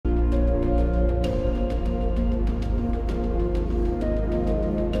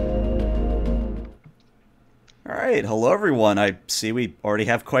right, hello everyone. I see we already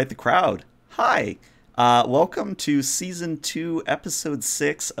have quite the crowd. Hi, welcome to Season 2, Episode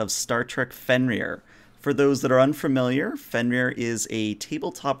 6 of Star Trek Fenrir. For those that are unfamiliar, Fenrir is a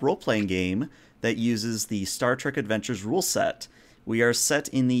tabletop role-playing game that uses the Star Trek Adventures rule set. We are set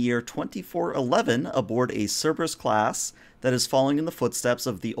in the year 2411 aboard a Cerberus class that is following in the footsteps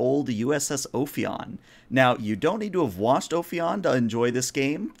of the old U.S.S. Ophion. Now, you don't need to have watched Ophion to enjoy this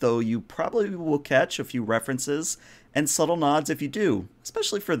game, though you probably will catch a few references and subtle nods if you do,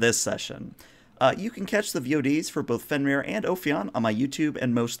 especially for this session. You can catch the VODs for both Fenrir and Ophion on my YouTube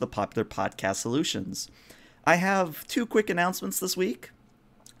and most of the popular podcast solutions. I have two quick announcements this week.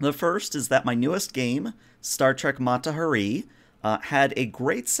 The first is that my newest game, Star Trek Mata Hari, had a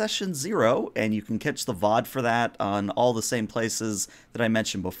great session 0, and you can catch the VOD for that on all the same places that I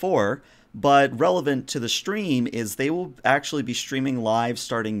mentioned before. But relevant to the stream is they will actually be streaming live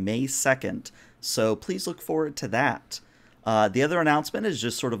starting May 2nd, so please look forward to that. The other announcement is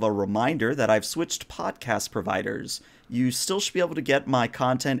just sort of a reminder that I've switched podcast providers. You still should be able to get my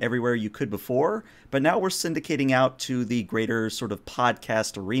content everywhere you could before, but now we're syndicating out to the greater sort of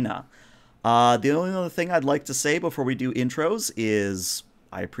podcast arena. The only other thing I'd like to say before we do intros is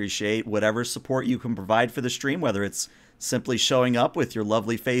I appreciate whatever support you can provide for the stream, whether it's simply showing up with your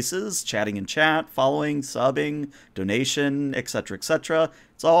lovely faces, chatting in chat, following, subbing, donation, etc., etc.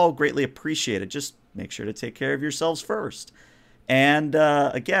 It's all greatly appreciated. Just make sure to take care of yourselves first. And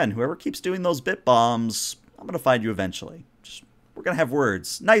again, whoever keeps doing those bit bombs, I'm going to find you eventually. We're going to have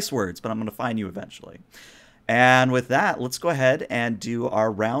words, nice words, but I'm going to find you eventually. And with that, let's go ahead and do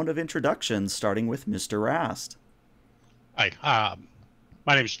our round of introductions, starting with Mr. Rast. Hi,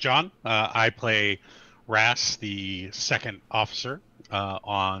 my name is John. I play Rast, the second officer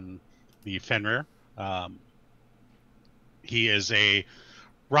on the Fenrir. He is a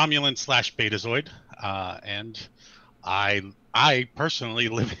Romulan / Betazoid, and I personally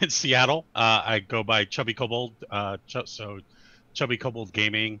live in Seattle. I go by Chubby Kobold, so Chubby Kobold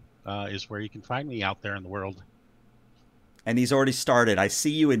Gaming is where you can find me out there in the world. And he's already started. I see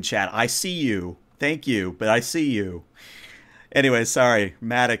you in chat. I see you. Thank you, but I see you. Anyway, sorry.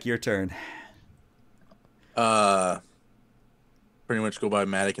 Matic, your turn. Pretty much go by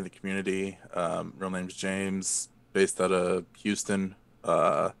Matic in the community. Real name's James, based out of Houston.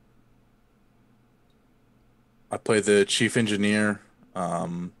 I play the chief engineer.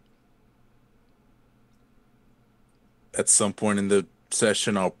 At some point in the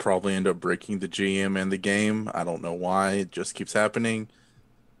session, I'll probably end up breaking the GM and the game. I don't know why. It just keeps happening.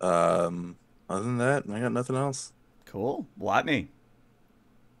 Other than that, I got nothing else. Cool. Watney.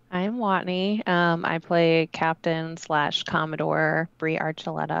 I'm Watney. I play Captain / Commodore Bree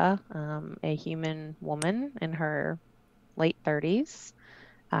Archuleta, a human woman in her late 30s.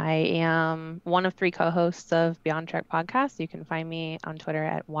 I am one of 3 co-hosts of Beyond Trek podcast. You can find me on Twitter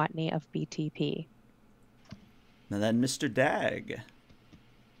at Watney of BTP. And then Mr. Dag.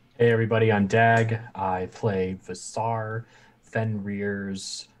 Hey everybody, I'm Dag. I play Visar,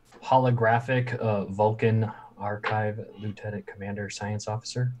 Fenrir's holographic Vulcan Archive Lieutenant Commander Science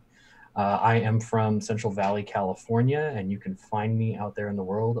Officer. I am from Central Valley, California, and you can find me out there in the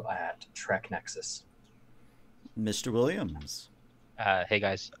world at Trek Nexus. Mr. Williams. Hey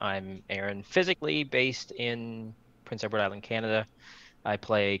guys, I'm Aaron, physically based in Prince Edward Island, Canada. I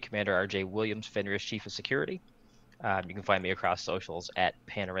play Commander R.J. Williams, Fenrir's Chief of Security. You can find me across socials at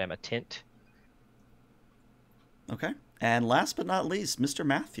Panorama Tint. Okay. And last but not least, Mr.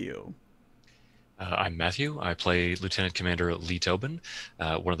 Matthew. I'm Matthew. I play Lieutenant Commander Lee Tobin,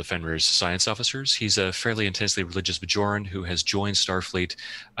 one of the Fenrir's science officers. He's a fairly intensely religious Bajoran who has joined Starfleet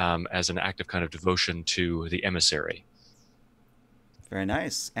as an act of kind of devotion to the emissary. Very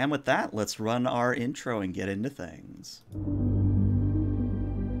nice. And with that, let's run our intro and get into things.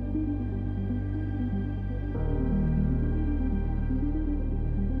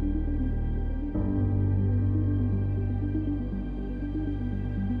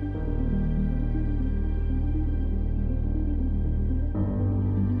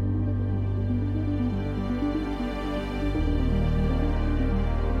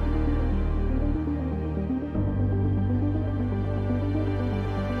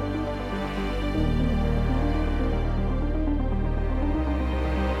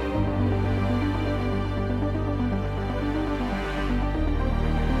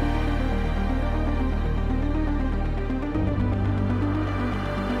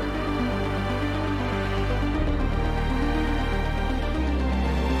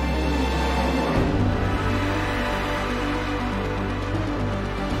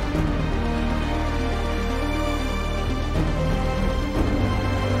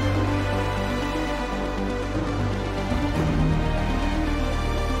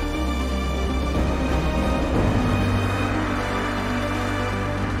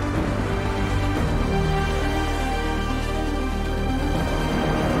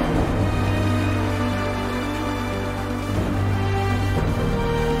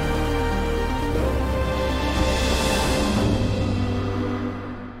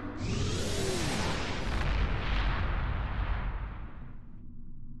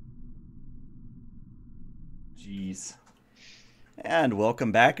 Jeez. And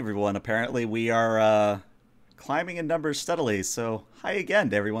welcome back, everyone. Apparently, we are climbing in numbers steadily, so hi again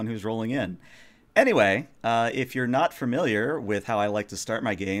to everyone who's rolling in. Anyway, if you're not familiar with how I like to start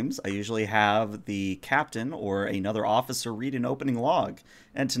my games, I usually have the captain or another officer read an opening log.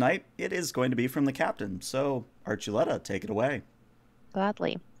 And tonight, it is going to be from the captain. So, Archuleta, take it away.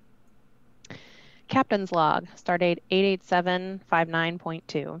 Gladly. Captain's log, stardate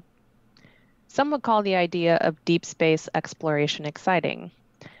 88759.2. Some would call the idea of deep space exploration exciting.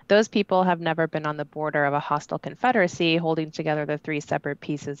 Those people have never been on the border of a hostile confederacy holding together the three separate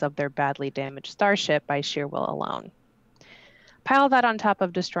pieces of their badly damaged starship by sheer will alone. Pile that on top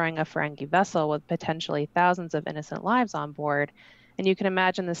of destroying a Ferengi vessel with potentially thousands of innocent lives on board, and you can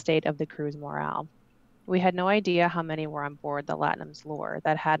imagine the state of the crew's morale. We had no idea how many were on board the Latinum's lure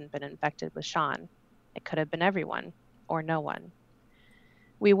that hadn't been infected with Sean. It could have been everyone, or no one.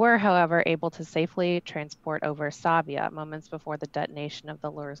 We were, however, able to safely transport over Savia moments before the detonation of the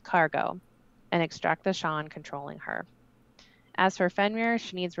lure's cargo and extract the Sean controlling her. As for Fenrir,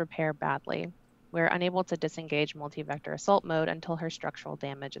 she needs repair badly. We're unable to disengage multi-vector assault mode until her structural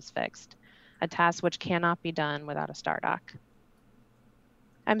damage is fixed, a task which cannot be done without a stardock.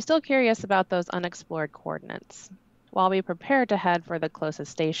 I'm still curious about those unexplored coordinates. While we prepare to head for the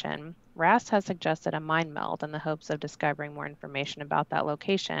closest station, Rast has suggested a mind meld in the hopes of discovering more information about that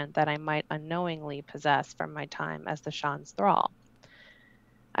location that I might unknowingly possess from my time as the Sean's thrall.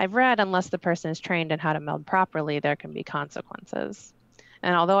 I've read unless the person is trained in how to meld properly, there can be consequences.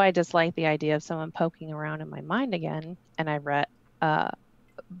 And although I dislike the idea of someone poking around in my mind again, and I read,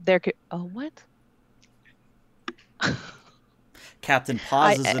 there could, oh, what? Captain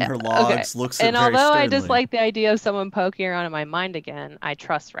pauses in her logs, looks at and very although sternly. I dislike the idea of someone poking around in my mind again, I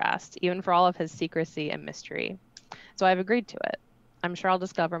trust Rast, even for all of his secrecy and mystery. So I've agreed to it. I'm sure I'll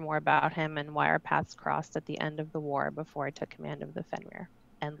discover more about him and why our paths crossed at the end of the war before I took command of the Fenrir.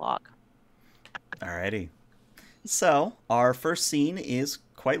 End log. Alrighty. So, our first scene is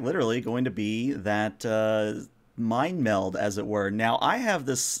quite literally going to be that mind meld, as it were. Now, I have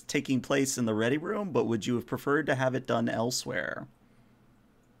this taking place in the ready room, but would you have preferred to have it done elsewhere?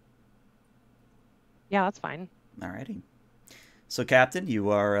 Yeah, that's fine. Alrighty. So, Captain, you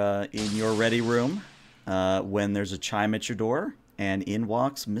are in your ready room when there's a chime at your door, and in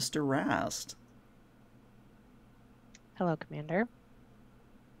walks Mr. Rast. Hello, Commander.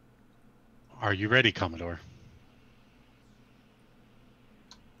 Are you ready, Commodore?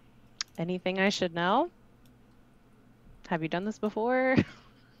 Anything I should know? Have you done this before?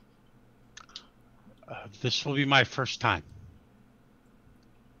 This will be my first time.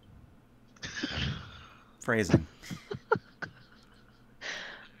 Phrasing.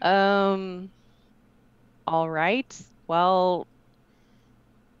 All right. Well,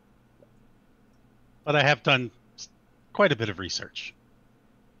 But I have done quite a bit of research.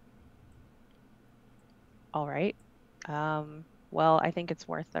 all right. Well, I think it's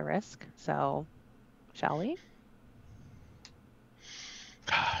worth the risk. So, shall we?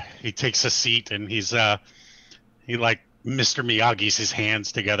 He takes a seat and he like Mr. Miyagi's his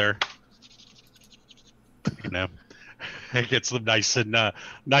hands together. You know, he gets them nice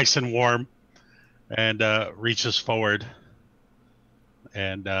and warm, and reaches forward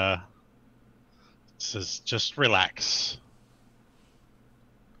and says, "Just relax.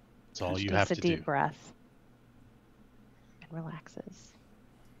 That's all you have to do." Takes a deep breath and relaxes.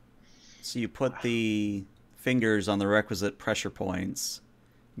 So you put the fingers on the requisite pressure points,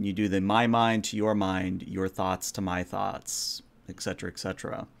 and you do the my mind to your mind, your thoughts to my thoughts, etc.,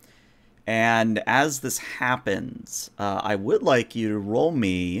 etc. And as this happens, I would like you to roll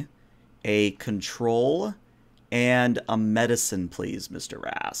me a control and a medicine, please, Mr.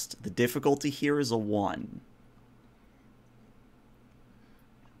 Rast. The difficulty here is a 1.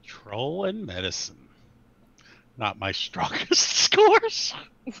 Control and medicine. Not my strongest scores,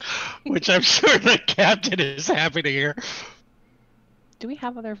 which I'm sure the captain is happy to hear. Do we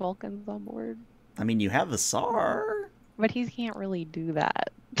have other Vulcans on board? I mean, you have the SAR. But he can't really do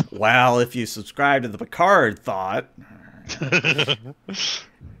that. Well, if you subscribe to the Picard thought. I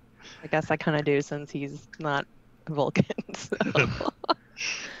guess I kind of do since he's not Vulcan. So.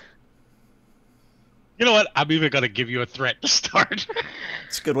 You know what? I'm even going to give you a threat to start.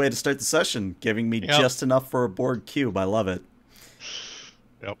 It's a good way to start the session, giving me just enough for a board cube. I love it.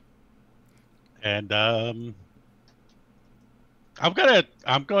 Yep. And I'm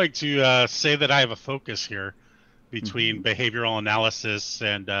going to say that I have a focus here between behavioral analysis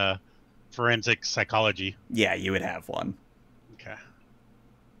and forensic psychology. Yeah, you would have one. Okay.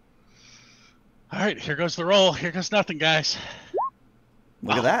 All right, here goes the roll. Here goes nothing, guys.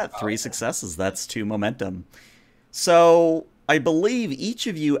 Look at that. 3 successes. That's 2 momentum. So I believe each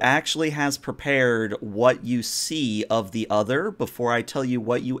of you actually has prepared what you see of the other before I tell you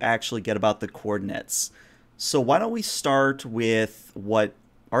what you actually get about the coordinates. So why don't we start with what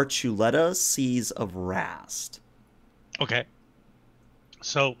Archuleta sees of Rast? Okay.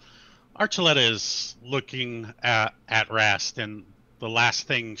 So Archuleta is looking at Rast, and the last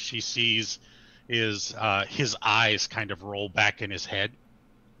thing she sees is his eyes kind of roll back in his head.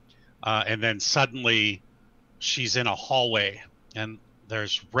 And then suddenly she's in a hallway, and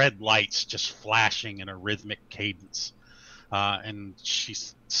there's red lights just flashing in a rhythmic cadence. And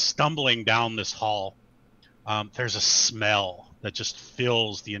she's stumbling down this hall. There's a smell that just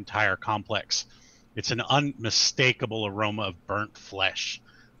fills the entire complex. It's an unmistakable aroma of burnt flesh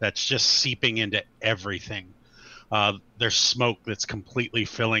that's just seeping into everything. There's smoke that's completely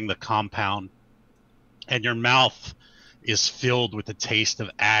filling the compound, and your mouth is filled with the taste of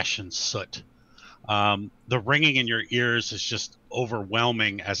ash and soot. The ringing in your ears is just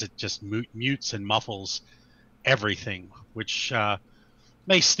overwhelming as it just mutes and muffles everything, which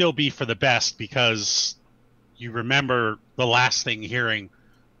may still be for the best, because you remember the last thing hearing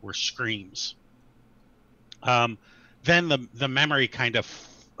were screams. Then the memory kind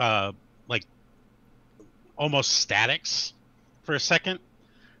of like almost statics for a second,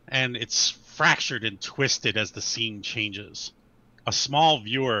 and it's fractured and twisted as the scene changes. A small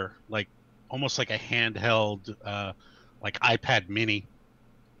viewer, like almost like a handheld like iPad mini,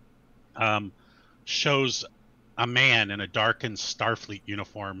 shows a man in a darkened Starfleet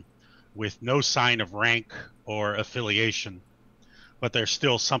uniform with no sign of rank or affiliation, but there's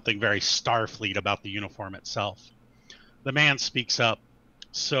still something very Starfleet about the uniform itself. The man speaks up.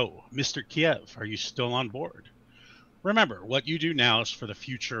 So, Mr. Kiev, are you still on board? Remember, what you do now is for the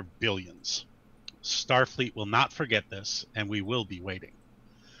future of billions. Starfleet will not forget this, and we will be waiting.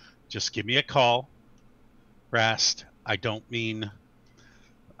 Just give me a call. Rast, I don't mean...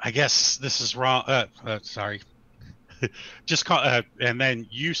 I guess this is wrong. Sorry. Just call... and then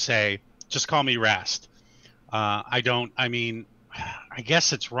you say, just call me Rast. I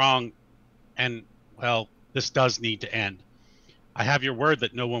guess it's wrong, and, well, this does need to end. I have your word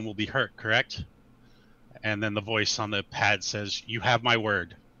that no one will be hurt, correct? And then the voice on the pad says, you have my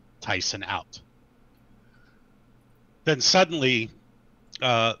word. Tyson out. Then suddenly,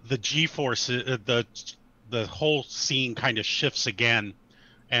 the G-force, the whole scene kind of shifts again,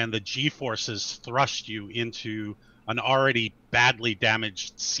 and the G-forces thrust you into an already badly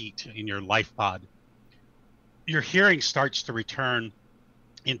damaged seat in your life pod. Your hearing starts to return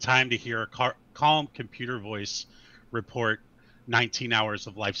in time to hear a calm computer voice report 19 hours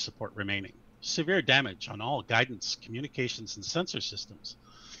of life support remaining. Severe damage on all guidance, communications, and sensor systems.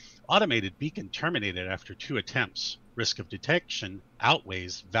 Automated beacon terminated after 2 attempts. Risk of detection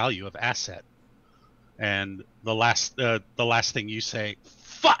outweighs value of asset. And the last thing you say,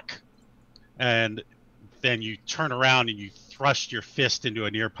 fuck! And then you turn around and you thrust your fist into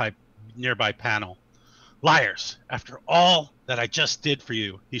a nearby panel. Liars! After all that I just did for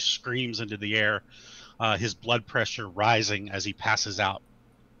you, he screams into the air, his blood pressure rising as he passes out.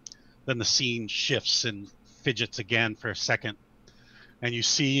 Then the scene shifts and fidgets again for a second, and you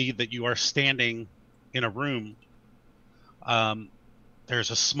see that you are standing in a room. There's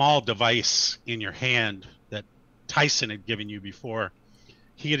a small device in your hand that Tyson had given you before.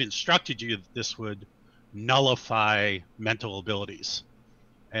 He had instructed you that this would nullify mental abilities.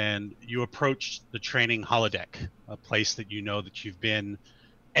 And you approached the training holodeck, a place that you know that you've been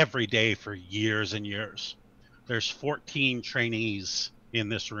every day for years and years. There's 14 trainees in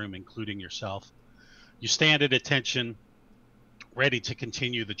this room, including yourself. You stand at attention, ready to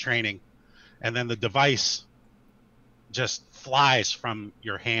continue the training, and then the device just flies from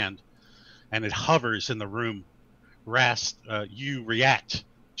your hand, and it hovers in the room. Rast, you react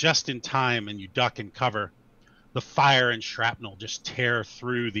just in time, and you duck and cover. The fire and shrapnel just tear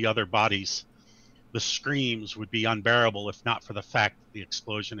through the other bodies. The screams would be unbearable if not for the fact that the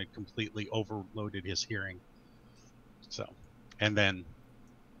explosion had completely overloaded his hearing. So, and then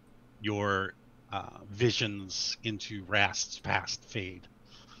your visions into Rast's past fade.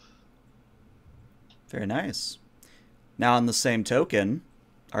 Very nice. Now, on the same token,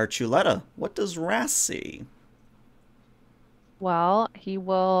 Archuleta, what does Rast see? Well, he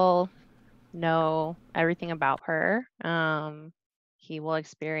will know everything about her. He will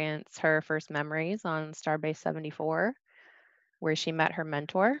experience her first memories on Starbase 74, where she met her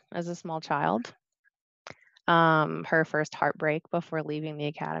mentor as a small child. Her first heartbreak before leaving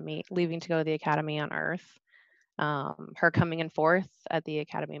to go to the academy on Earth. Her coming in fourth at the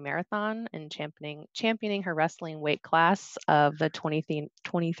Academy Marathon and championing her wrestling weight class of the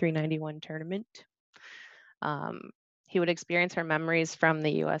 2391 tournament. He would experience her memories from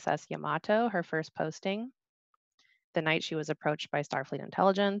the U.S.S. Yamato, her first posting, the night she was approached by Starfleet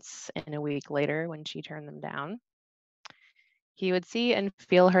intelligence, and a week later when she turned them down. He would see and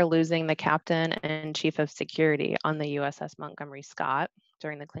feel her losing the captain and chief of security on the U.S.S. Montgomery Scott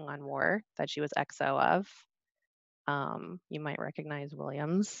during the Klingon War that she was XO of. You might recognize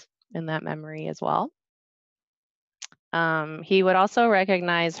Williams in that memory as well. He would also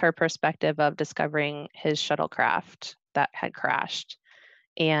recognize her perspective of discovering his shuttlecraft that had crashed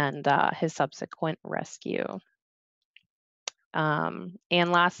and his subsequent rescue. And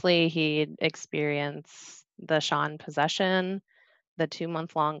lastly, he'd experience the Shan possession, the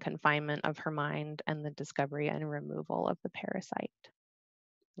 2-month-long confinement of her mind, and the discovery and removal of the parasite,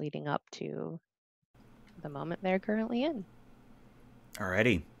 leading up to the moment they're currently in.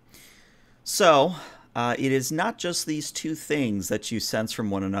 Alrighty. So, it is not just these two things that you sense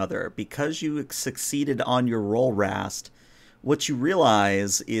from one another. Because you succeeded on your roll, Rast, what you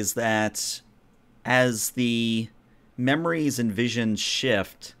realize is that as the memories and visions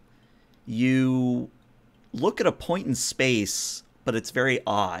shift, you look at a point in space, but it's very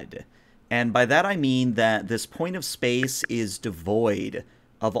odd. And by that I mean that this point of space is devoid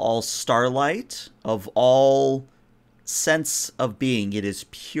of all starlight, of all sense of being. It is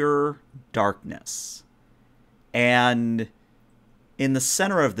pure darkness. And in the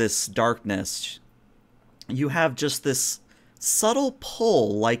center of this darkness, you have just this subtle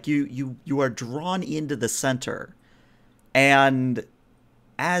pull, like you are drawn into the center. And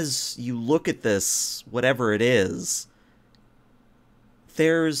as you look at this, whatever it is,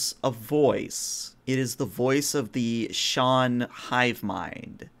 there's a voice. It is the voice of the Shan hive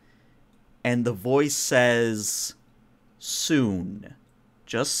mind. And the voice says, soon.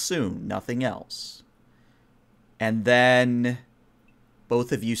 Just soon, nothing else. And then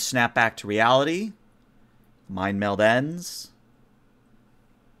both of you snap back to reality. Mind meld ends.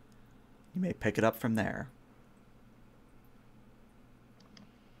 You may pick it up from there.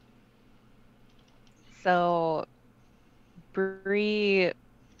 So Bree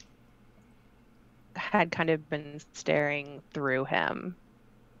had kind of been staring through him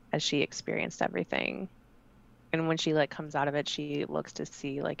as she experienced everything. And when she comes out of it, she looks to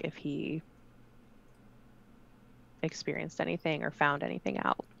see if he experienced anything or found anything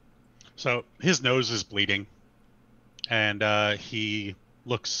out. So his nose is bleeding, and he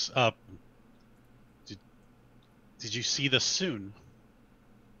looks up. Did you see the soon?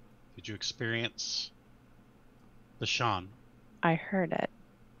 Did you experience the Shan? I heard it.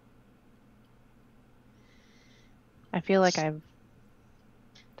 I feel like I've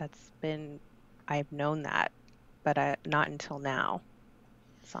known that, but not until now,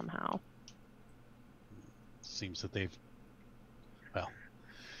 somehow. Seems that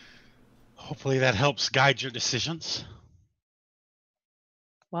hopefully that helps guide your decisions.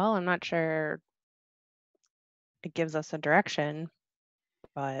 Well, I'm not sure it gives us a direction,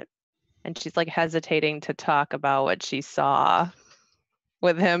 and she's hesitating to talk about what she saw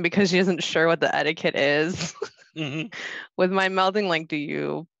with him because she isn't sure what the etiquette is. Mm-hmm. With my melding, do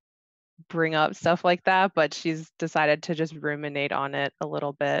you bring up stuff like that? But she's decided to just ruminate on it a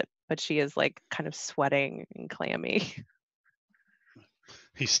little bit, but she is kind of sweating and clammy.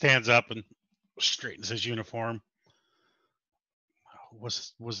 He stands up and straightens his uniform.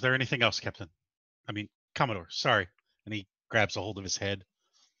 Was there anything else, Captain? I mean, Commodore, sorry. And he grabs a hold of his head.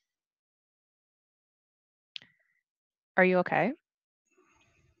 Are you okay?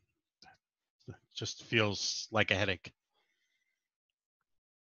 Just feels like a headache.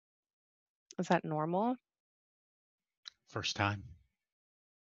 Is that normal? First time.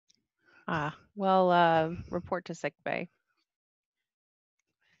 Well, report to sick bay.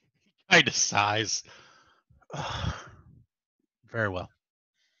 He kind of sighs. Very well.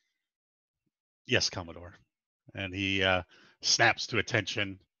 Yes, Commodore. And he snaps to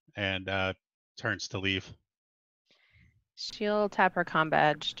attention and turns to leave. She'll tap her comm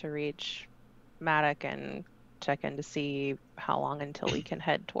badge to reach Maddock and check in to see how long until we can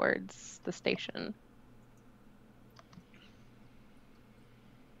head towards the station.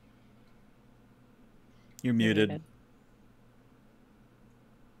 You're muted.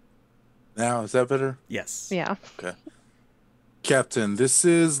 Now, is that better? Yes. Yeah. Okay. Captain, this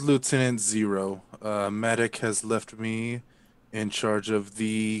is Lieutenant Zero. Maddock has left me in charge of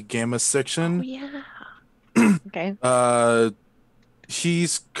the Gamma section. Oh, yeah. Okay.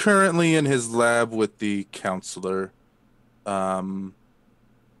 He's currently in his lab with the counselor. I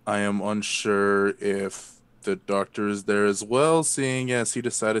am unsure if the doctor is there as well, seeing as he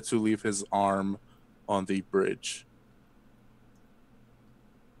decided to leave his arm on the bridge.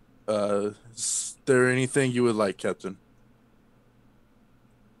 Is there anything you would like, Captain?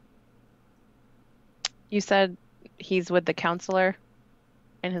 You said he's with the counselor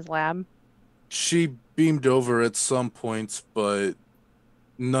in his lab? She beamed over at some points, but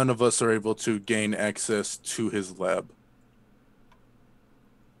none of us are able to gain access to his lab.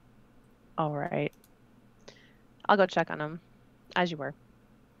 All right. I'll go check on him, as you were.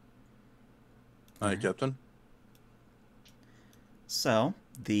 Hi, Captain. So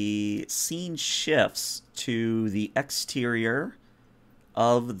the scene shifts to the exterior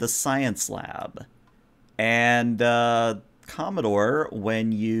of the science lab. And Commodore,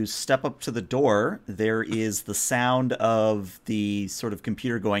 when you step up to the door, there is the sound of the sort of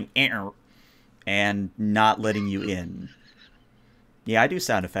computer going "err" and not letting you in. Yeah, I do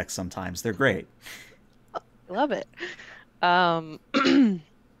sound effects sometimes. They're great. I love it.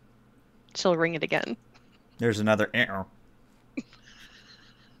 She'll ring it again. There's another "err."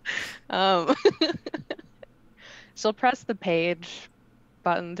 She'll press the page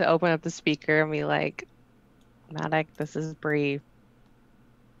button to open up the speaker and be like, Maddox, this is Bree.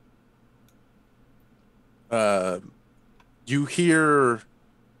 You hear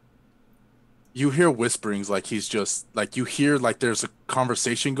whisperings, like he's just like, you hear like there's a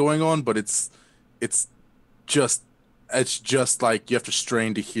conversation going on, but it's just like you have to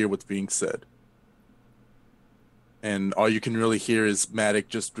strain to hear what's being said. And all you can really hear is Maddox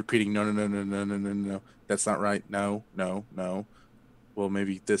just repeating, no, no, no, no, no, no, no, no. That's not right. No, no, no. Well,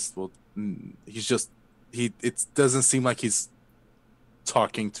 maybe this will. It doesn't seem like he's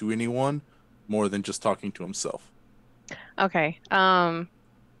talking to anyone more than just talking to himself. Okay.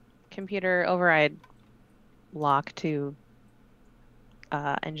 Computer override lock to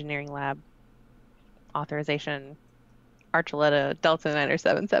engineering lab authorization Archuleta Delta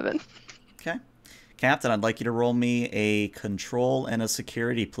 9077. Okay. Captain, I'd like you to roll me a control and a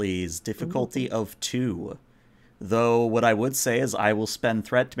security, please. Difficulty of 2. Though what I would say is I will spend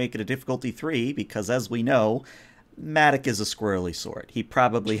threat to make it a difficulty 3, because as we know, Maddox is a squirrely sort. He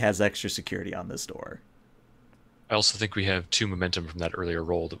probably has extra security on this door. I also think we have 2 momentum from that earlier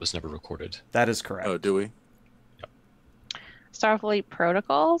roll that was never recorded. That is correct. Oh, do we? Yep. Starfleet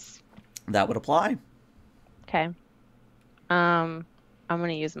protocols? That would apply. Okay. I'm going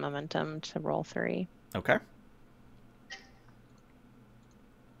to use momentum to roll 3. Okay.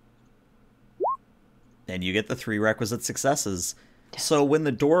 And you get the 3 requisite successes. Yes. So when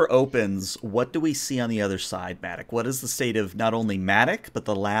the door opens, what do we see on the other side, Maddox? What is the state of not only Maddox, but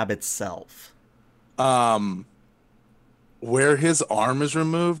the lab itself? Where his arm is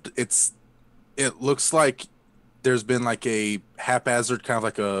removed, it looks like there's been like a haphazard kind of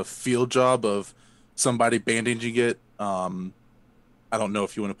like a field job of somebody bandaging it. I don't know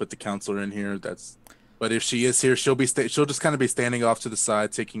if you want to put the counselor in here. But if she is here, she'll just kind of be standing off to the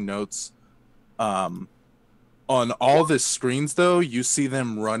side taking notes. On all the screens, though, you see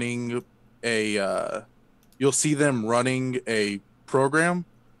them running a program.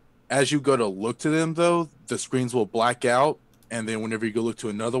 As you go to look to them, though, the screens will black out, and then whenever you go look to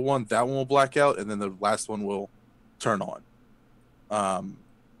another one, that one will black out, and then the last one will turn on.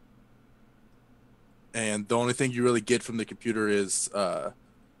 And the only thing you really get from the computer is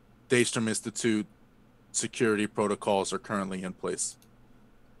Daystrom Institute security protocols are currently in place.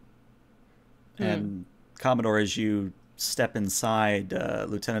 And Commodore, as you step inside,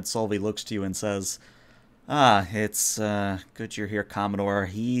 Lieutenant Solvey looks to you and says, it's good you're here, Commodore.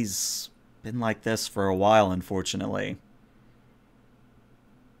 He's been like this for a while, unfortunately.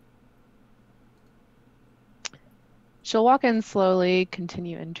 She'll walk in slowly,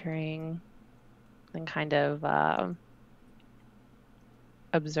 continue entering, and kind of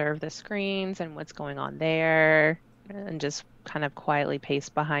observe the screens and what's going on there, and just kind of quietly pace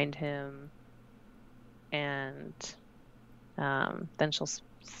behind him. And then she'll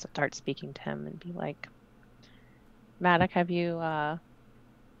start speaking to him and be like, Maddox, have you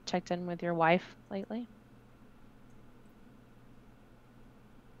checked in with your wife lately?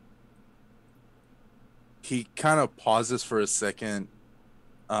 He kind of pauses for a second,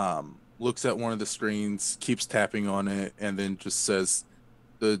 looks at one of the screens, keeps tapping on it, and then just says,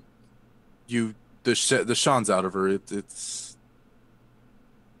 "The Sean's out of her. The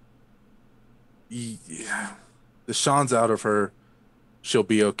Sean's out of her. She'll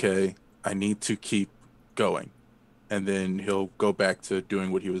be okay. I need to keep going." And then he'll go back to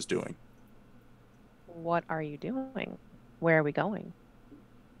doing what he was doing. What are you doing? Where are we going?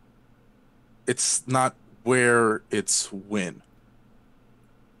 It's not where, it's when.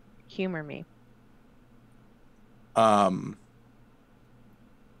 Humor me.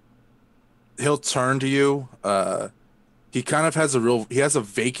 He'll turn to you. he kind of has a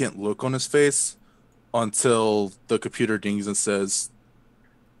vacant look on his face until the computer dings and says,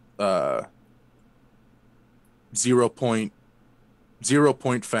 0.0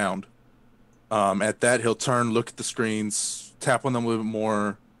 point found. At that, he'll turn, look at the screens, tap on them a little bit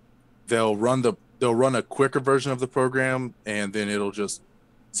more. They'll run a quicker version of the program, and then it'll just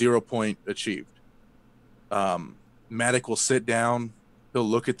 0 point achieved. Matic will sit down, he'll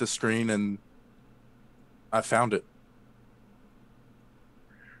look at the screen, and I found it.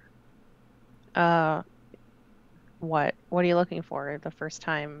 What are you looking for the first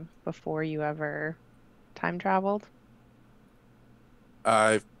time before you ever time traveled?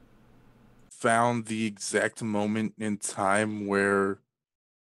 I found the exact moment in time where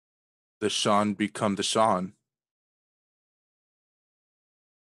the Sean become the Sean.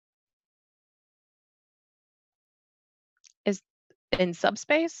 Is in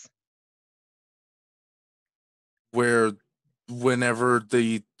subspace? Where whenever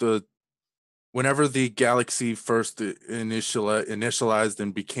the galaxy first initialized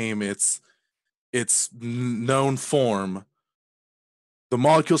and became its known form, the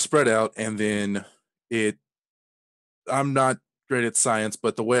molecule spread out, and then I'm not great at science,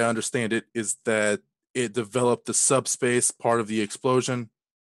 but the way I understand it is that it developed the subspace part of the explosion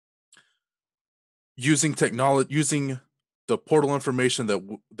using the portal information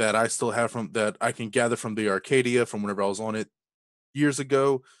that I still have from that I can gather from the Arcadia from whenever I was on it years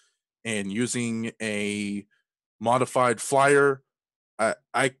ago, and using a modified flyer.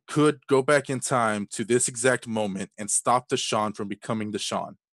 I could go back in time to this exact moment and stop the Sean from becoming the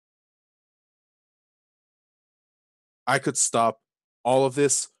Sean. I could stop all of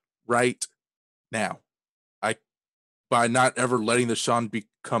this right now. By not ever letting the Sean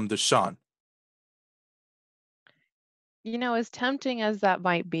become the Sean. As tempting as that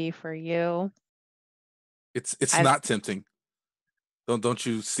might be for you, It's I've- not tempting. Don't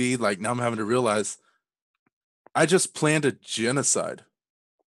you see? Like, now I'm having to realize I just planned a genocide.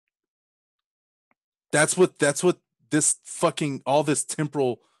 That's what this fucking all this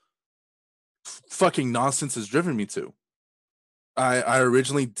temporal fucking nonsense has driven me to. I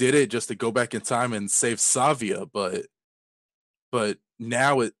originally did it just to go back in time and save Savia, but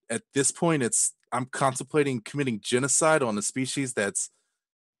now at this point I'm contemplating committing genocide on a species that's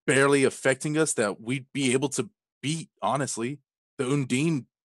barely affecting us, that we'd be able to beat, honestly. The Undine,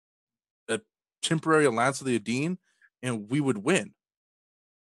 a temporary alliance with the Undine, and we would win.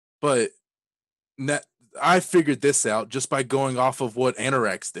 But I figured this out just by going off of what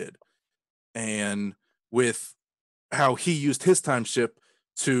Anorax did, and with how he used his time ship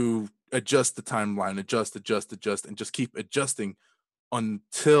to adjust the timeline, adjust, and just keep adjusting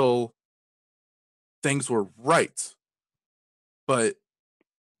until things were right. But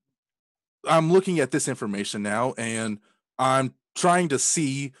I'm looking at this information now, and I'm trying to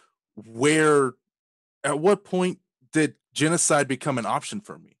see at what point did genocide become an option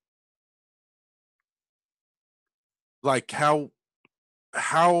for me? Like, how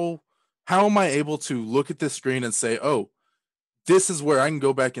am I able to look at this screen and say, oh, this is where I can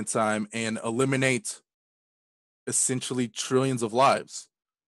go back in time and eliminate essentially trillions of lives?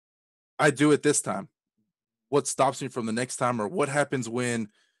 I do it this time. What stops me from the next time? Or what happens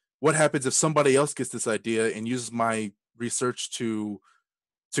if somebody else gets this idea and uses my research to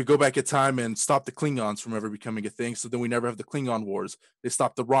go back in time and stop the Klingons from ever becoming a thing? So then we never have the Klingon Wars. They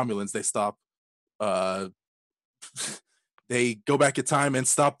stop the Romulans. They stop they go back in time and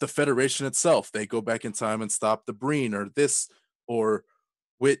stop the Federation itself. They go back in time and stop the Breen or this, or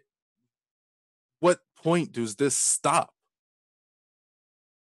what point does this stop?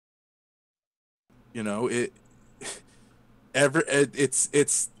 It's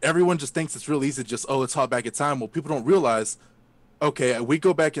everyone just thinks it's real easy to just, let's hop back in time. Well, people don't realize, okay, we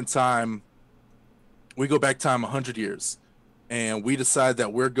go back 100 years, and we decide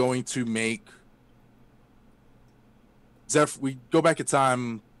that we're going to make we go back in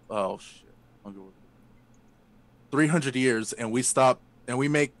time, 300 years, and we stop and we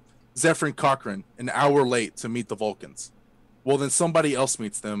make Zephyr and Cochrane an hour late to meet the Vulcans. Well, then somebody else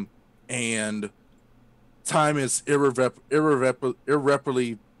meets them, and time is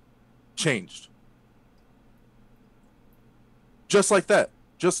irreparably changed. Just like that.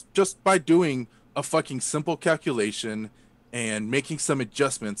 Just by doing a fucking simple calculation and making some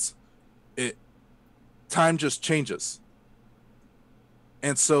adjustments, time just changes.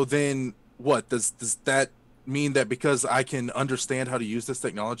 And so then what? Does that mean that because I can understand how to use this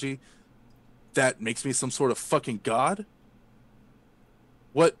technology, that makes me some sort of fucking god?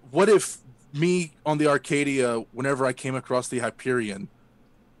 What if me on the Arcadia, whenever I came across the Hyperion,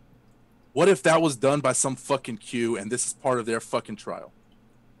 What if that was done by some fucking Q and this is part of their fucking trial?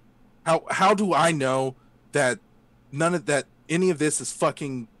 How do I know that any of this is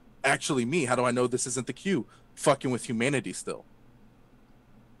fucking actually me? How do I know this isn't the Q fucking with humanity still?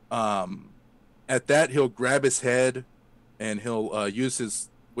 At that, he'll grab his head and he'll use his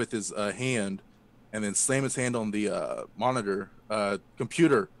hand and then slam his hand on the monitor.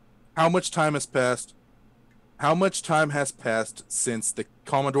 Computer, how much time has passed? How much time has passed since the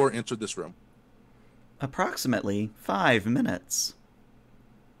Commodore entered this room? Approximately 5 minutes.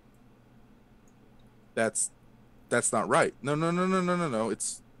 That's not right. No.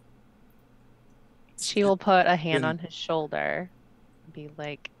 She will put a hand been- on his shoulder and be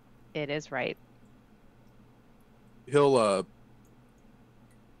like, it is right. He'll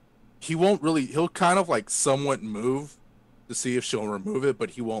kind of like somewhat move to see if she'll remove it,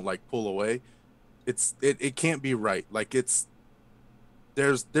 but he won't like pull away. It can't be right. Like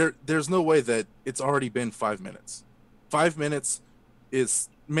there's no way that it's already been 5 minutes. 5 minutes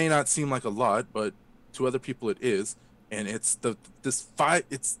may not seem like a lot, but to other people it is, and there's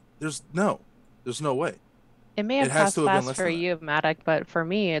no way. It may have It has passed to have been fast less for than that. you, Maddox, but for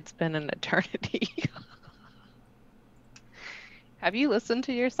me, it's been an eternity. Have you listened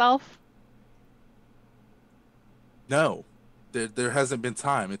to yourself? No, there hasn't been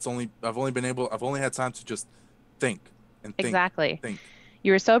time. I've only had time to just think and think. Exactly. Think.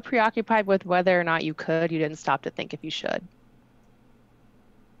 You were so preoccupied with whether or not you could, you didn't stop to think if you should.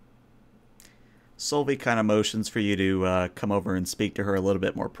 Solvi kind of motions for you to come over and speak to her a little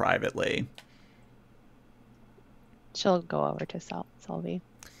bit more privately. She'll go over to Solvi.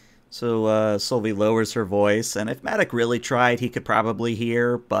 So Solvi lowers her voice, and if Maddox really tried, he could probably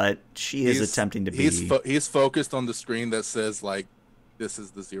hear, but she is attempting to be... He's focused on the screen that says, like, this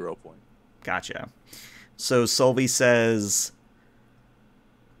is the 0 point. Gotcha. So Solvi says,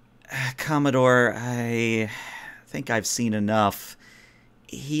 Commodore, I think I've seen enough.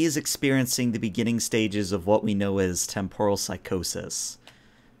 He is experiencing the beginning stages of what we know as temporal psychosis.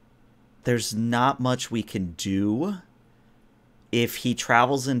 There's not much we can do. If he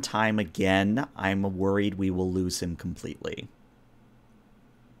travels in time again, I'm worried we will lose him completely.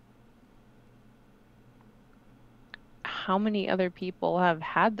 How many other people have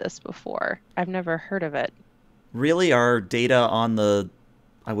had this before? I've never heard of it. Really, our data on the,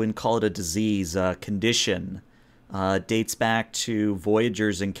 I wouldn't call it a disease, condition, dates back to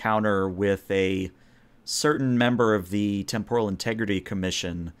Voyager's encounter with a certain member of the Temporal Integrity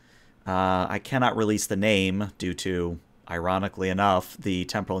Commission. I cannot release the name due to, ironically enough, the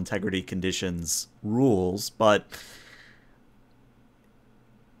Temporal Integrity Condition's rules, but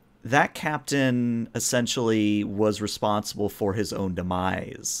that captain essentially was responsible for his own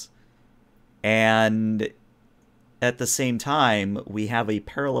demise. And at the same time, we have a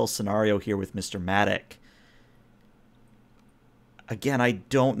parallel scenario here with Mr. Maddox. Again, I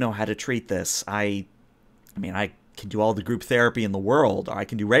don't know how to treat this. I mean, I can do all the group therapy in the world, or I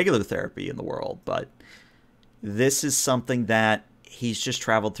can do regular therapy in the world, but this is something that he's just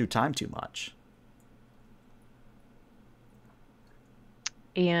traveled through time too much.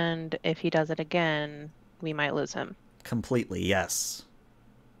 And if he does it again, we might lose him. Completely, yes.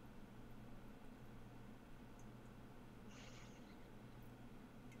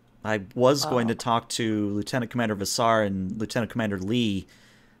 I was going to talk to Lieutenant Commander Vassar and Lieutenant Commander Lee.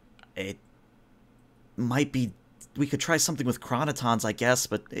 It might be... We could try something with chronotons, I guess,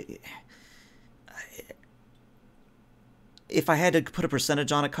 but... If I had to put a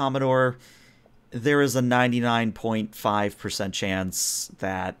percentage on it, Commodore, there is a 99.5% chance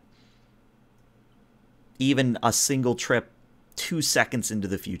that even a single trip 2 seconds into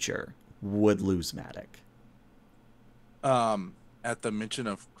the future would lose Maddox. At the mention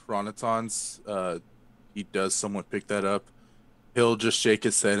of chronotons, he does somewhat pick that up. He'll just shake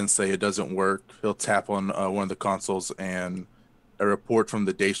his head and say it doesn't work. He'll tap on one of the consoles, and a report from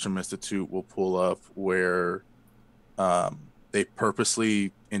the Daystrom Institute will pull up where they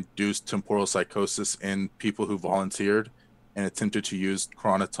purposely induced temporal psychosis in people who volunteered and attempted to use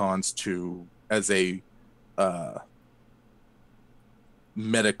chronotons as a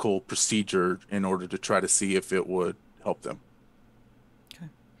medical procedure in order to try to see if it would help them. Okay.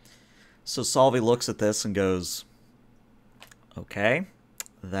 So Solvi looks at this and goes, okay,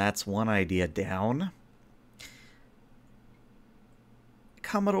 that's one idea down.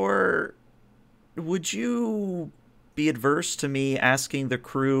 Commodore, would you be adverse to me asking the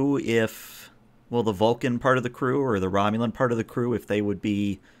crew if, well, the Vulcan part of the crew or the Romulan part of the crew, if they would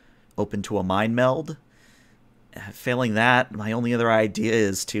be open to a mind meld? Failing that, my only other idea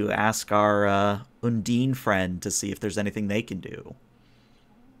is to ask our Undine friend to see if there's anything they can do.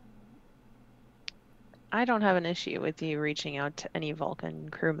 I don't have an issue with you reaching out to any Vulcan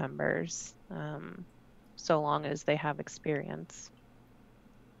crew members, so long as they have experience.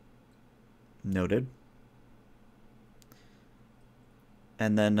 Noted.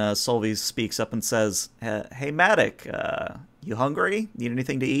 And then Solvi speaks up and says, "Hey, Matic, you hungry? Need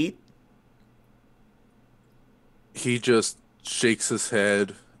anything to eat?" He just shakes his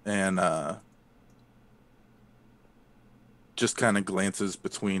head and just kind of glances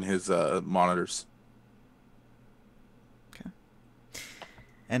between his monitors. Okay.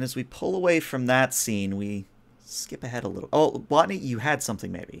 And as we pull away from that scene, we skip ahead a little. Oh, Botany, you had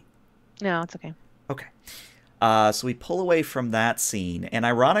something maybe. No, it's okay. Okay. So we pull away from that scene, and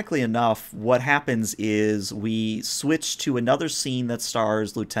ironically enough, what happens is we switch to another scene that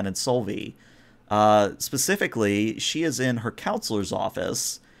stars Lieutenant Solvi. Specifically, she is in her counselor's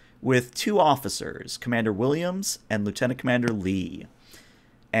office with two officers, Commander Williams and Lieutenant Commander Lee.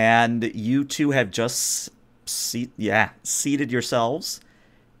 And you two have just seated yourselves,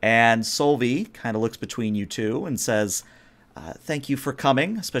 and Solvi kind of looks between you two and says, "Thank you for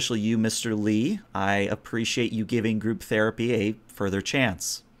coming, especially you, Mr. Lee. I appreciate you giving group therapy a further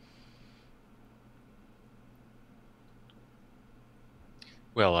chance."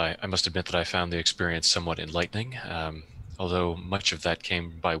 Well, I must admit that I found the experience somewhat enlightening, although much of that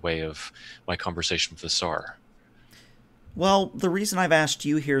came by way of my conversation with the SAR. Well, the reason I've asked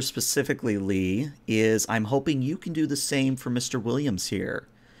you here specifically, Lee, is I'm hoping you can do the same for Mr. Williams here.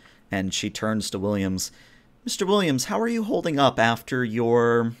 And she turns to Williams. "Mr. Williams, how are you holding up after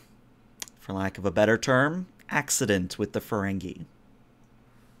your, for lack of a better term, accident with the Ferengi?"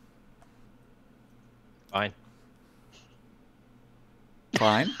 Fine.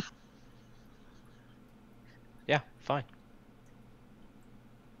 Fine? Yeah, fine.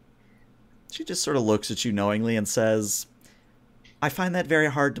 She just sort of looks at you knowingly and says, "I find that very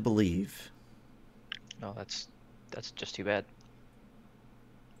hard to believe." No, that's just too bad.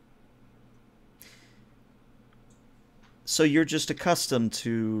 So you're just accustomed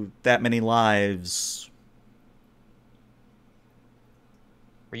to that many lives?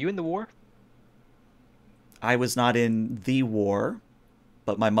 Were you in the war? I was not in the war,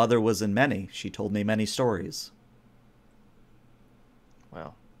 but my mother was in many. She told me many stories.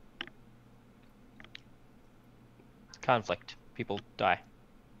 Well, conflict. People die.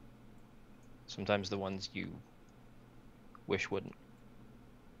 Sometimes the ones you wish wouldn't.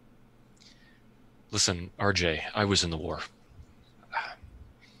 Listen, RJ, I was in the war.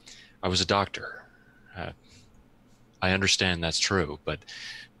 I was a doctor. I understand that's true, but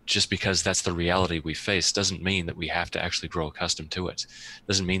just because that's the reality we face doesn't mean that we have to actually grow accustomed to it.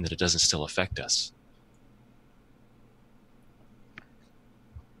 Doesn't mean that it doesn't still affect us.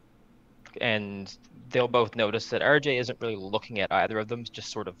 And they'll both notice that RJ isn't really looking at either of them,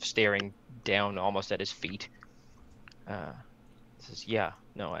 just sort of staring down almost at his feet. Says, "Yeah,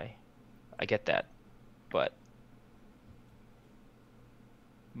 no, I get that, but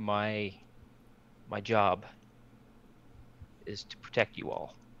my job is to protect you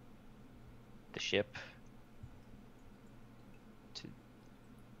all. The ship, to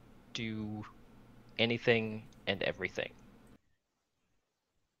do anything and everything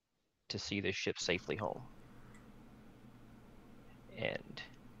to see this ship safely home. And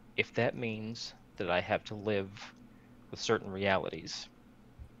if that means that I have to live with certain realities,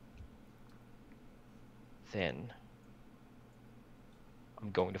 then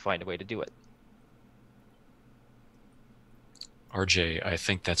I'm going to find a way to do it." RJ, I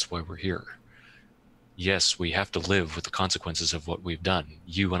think that's why we're here. Yes, we have to live with the consequences of what we've done,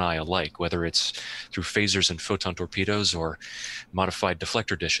 you and I alike, whether it's through phasers and photon torpedoes or modified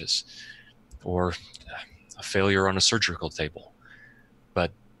deflector dishes, or a failure on a surgical table.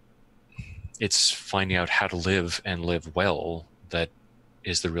 But it's finding out how to live and live well that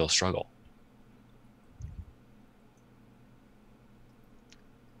is the real struggle.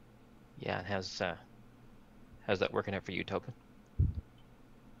 Yeah, and how's that working out for you, Tobin?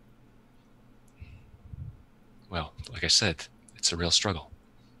 Well, like I said, it's a real struggle.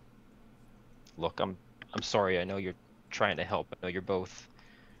 Look, I'm sorry. I know you're trying to help. I know you're both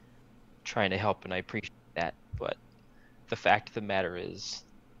trying to help, and I appreciate that. But the fact of the matter is,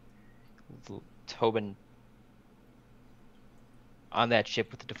 Tobin on that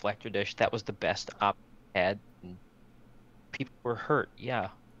ship with the deflector dish, that was the best op I had. And people were hurt,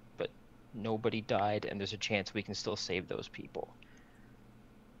 yeah, but nobody died, and there's a chance we can still save those people.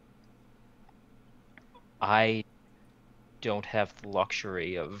 I don't have the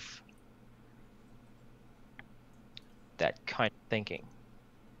luxury of that kind of thinking.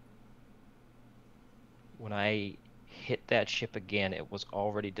 When I hit that ship again, it was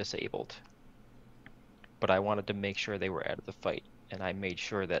already disabled. but I wanted to make sure they were out of the fight, and I made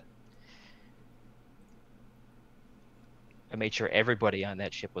sure everybody on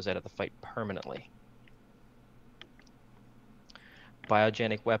that ship was out of the fight permanently.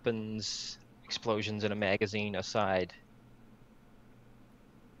 Biogenic weapons, explosions in a magazine aside,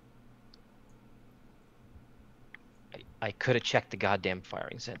 I could have checked the goddamn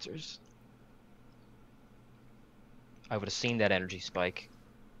firing sensors. I would have seen that energy spike.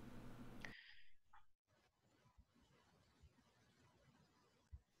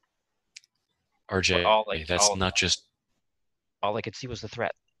 RJ, that's not just... All I could see was the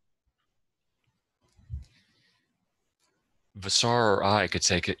threat. Vassar or I could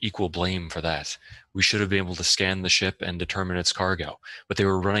take equal blame for that. We should have been able to scan the ship and determine its cargo, but they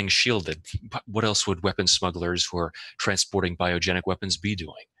were running shielded. What else would weapon smugglers who are transporting biogenic weapons be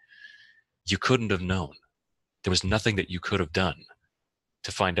doing? You couldn't have known. There was nothing that you could have done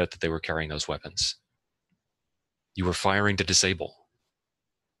to find out that they were carrying those weapons. You were firing to disable.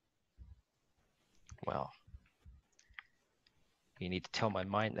 Well, you need to tell my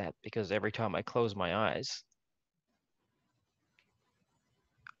mind that, because every time I close my eyes,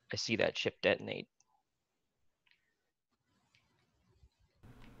 I see that ship detonate.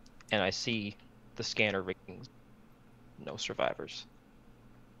 And I see the scanner readings. No survivors.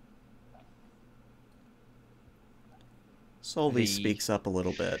 Solvay speaks up a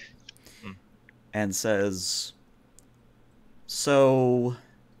little bit and says, so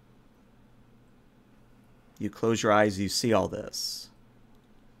you close your eyes, you see all this.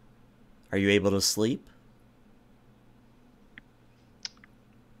 Are you able to sleep?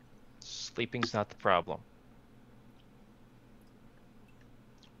 Sleeping's not the problem.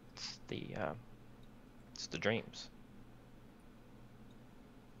 It's the dreams.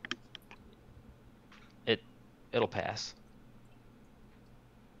 It'll pass.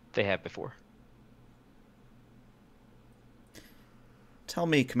 They have before. Tell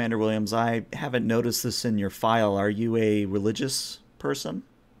me, Commander Williams, I haven't noticed this in your file. Are you a religious person?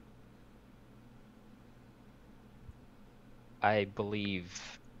 I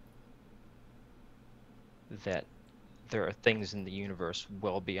believe that there are things in the universe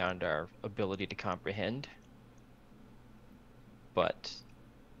well beyond our ability to comprehend. But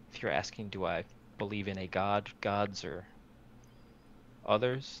if you're asking, do I believe in a god, gods, or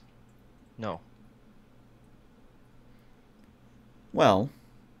others? No. Well,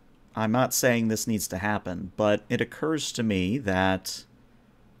 I'm not saying this needs to happen, but it occurs to me that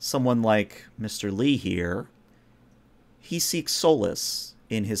someone like Mr. Lee here, he seeks solace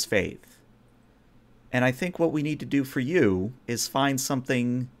in his faith. And I think what we need to do for you is find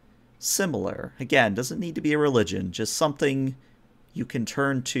something similar. Again, doesn't need to be a religion, just something you can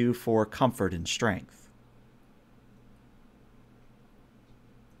turn to for comfort and strength.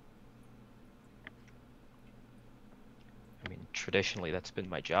 I mean, traditionally that's been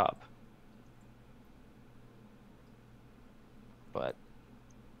my job. But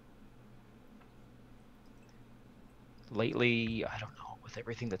lately, I don't know, with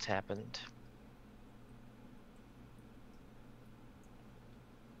everything that's happened,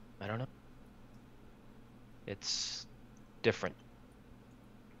 I don't know. It's different.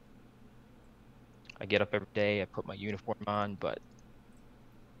 I get up every day, I put my uniform on, but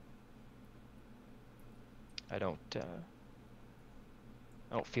I don't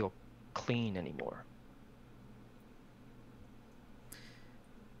feel clean anymore.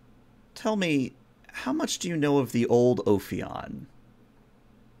 Tell me, how much do you know of the old Ophion?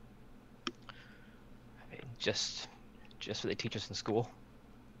 I mean, just what they teach us in school.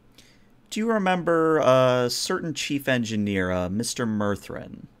 Do you remember a certain chief engineer, Mr.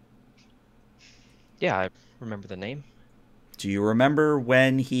 Murthrin? Yeah, I remember the name. Do you remember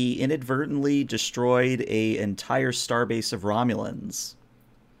when he inadvertently destroyed an entire starbase of Romulans?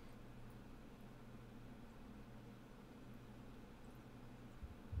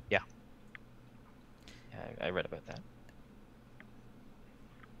 Yeah. I read about that.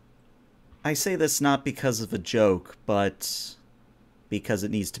 I say this not because of a joke, but because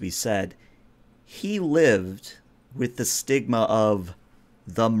it needs to be said. He lived with the stigma of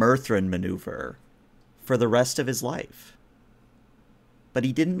the Murthrin maneuver for the rest of his life. But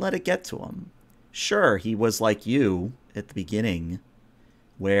he didn't let it get to him. Sure, he was like you at the beginning,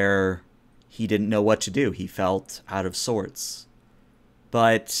 where he didn't know what to do. He felt out of sorts.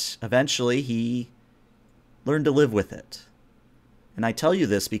 But eventually he learned to live with it. And I tell you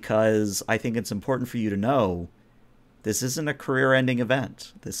this because I think it's important for you to know this isn't a career-ending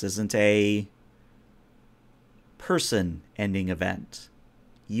event. This isn't a person-ending event.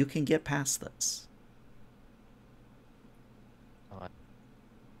 You can get past this.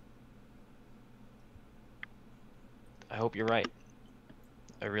 hope you're right.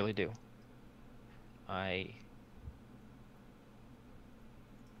 I really do. I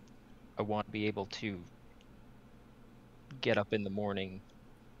want to be able to get up in the morning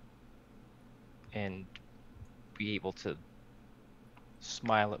and be able to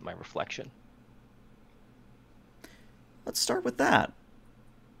smile at my reflection. Let's start with that.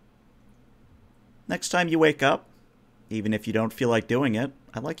 Next time you wake up, even if you don't feel like doing it,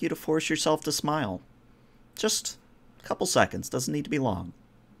 I'd like you to force yourself to smile. Just a couple seconds, doesn't need to be long.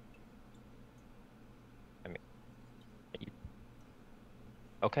 I mean,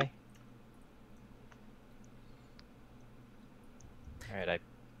 okay. All right,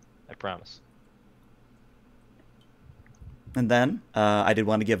 I promise. And then, I did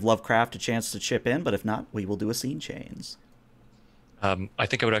want to give Lovecraft a chance to chip in, but if not, we will do a scene change. I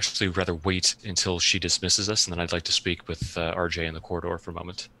think I would actually rather wait until she dismisses us, and then I'd like to speak with RJ in the corridor for a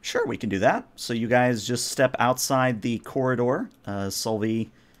moment. Sure, we can do that. So you guys just step outside the corridor. Solvi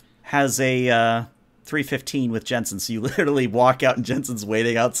has a 315 with Jensen, so you literally walk out and Jensen's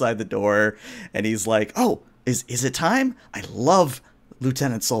waiting outside the door, and he's like, oh, is it time? I love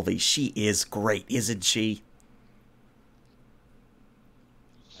Lieutenant Solvi. She is great, isn't she?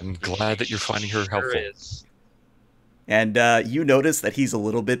 I'm glad that you're finding her helpful. Is. And you notice that he's a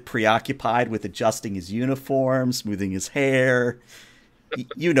little bit preoccupied with adjusting his uniform, smoothing his hair.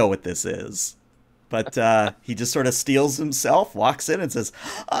 You know what this is. But he just sort of steals himself, walks in and says,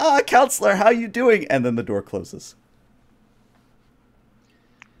 Counselor, how you doing? And then the door closes.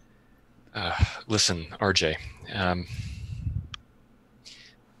 Listen, RJ,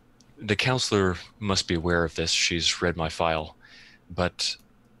 the counselor must be aware of this. She's read my file. But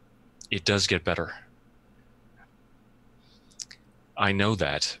it does get better. I know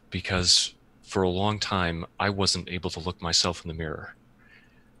that because for a long time, I wasn't able to look myself in the mirror.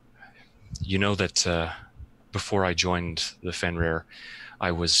 You know that before I joined the Fenrir,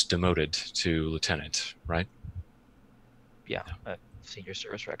 I was demoted to lieutenant, right? Yeah, see your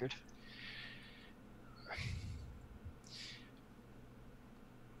service record.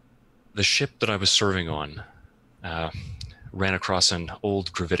 The ship that I was serving on ran across an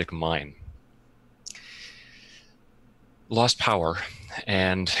old gravitic mine. Lost power,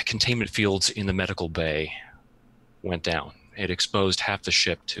 and containment fields in the medical bay went down. It exposed half the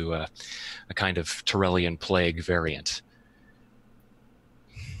ship to a kind of Torellian plague variant.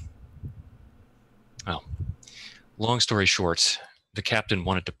 Well, long story short, the captain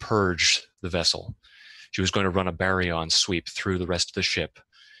wanted to purge the vessel. She was going to run a baryon sweep through the rest of the ship.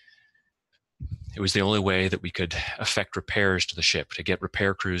 It was the only way that we could effect repairs to the ship, to get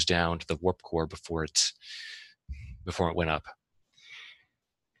repair crews down to the warp core before it went up.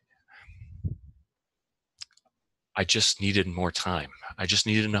 I just needed more time. I just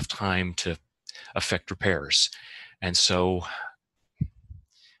needed enough time to effect repairs. And so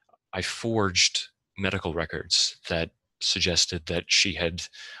I forged medical records that suggested that she had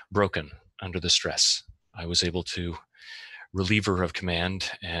broken under the stress. I was able to relieve her of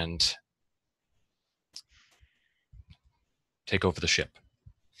command and take over the ship.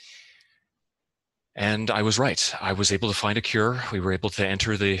 And I was right. I was able to find a cure. We were able to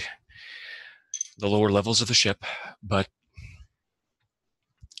enter the lower levels of the ship. But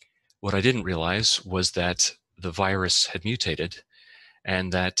what I didn't realize was that the virus had mutated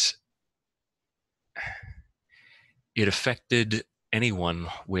and that it affected anyone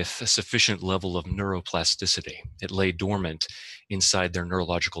with a sufficient level of neuroplasticity. It lay dormant inside their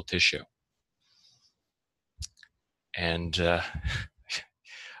neurological tissue. And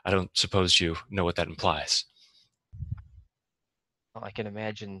I don't suppose you know what that implies. Well, I can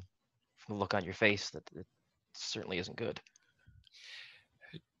imagine from the look on your face that it certainly isn't good.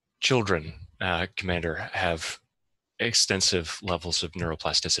 Children, Commander, have extensive levels of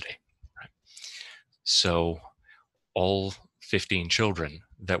neuroplasticity. Right? So all 15 children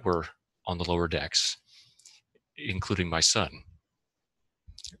that were on the lower decks, including my son,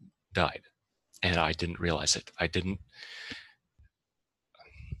 died. And I didn't realize it.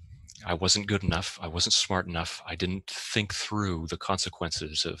 I wasn't good enough. I wasn't smart enough. I didn't think through the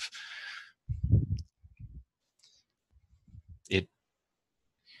consequences of it.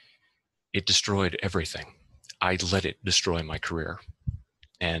 It destroyed everything. I let it destroy my career.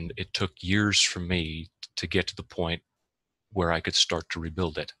 And it took years for me to get to the point where I could start to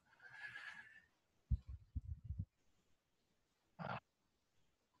rebuild it.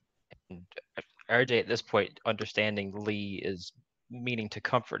 And RJ, at this point, understanding Lee is meaning to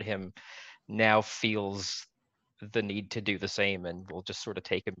comfort him, now feels the need to do the same, and will just sort of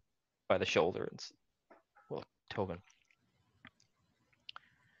take him by the shoulder and, well, Tobin.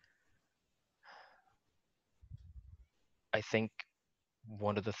 I think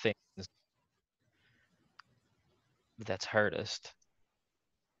one of the things that's hardest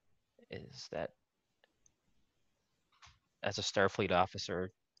is that as a Starfleet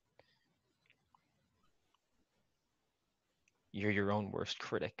officer, you're your own worst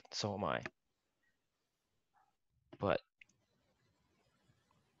critic, so am I. But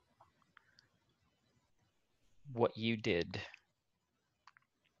what you did,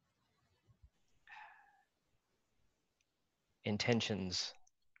 intentions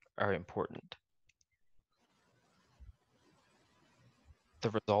are important. The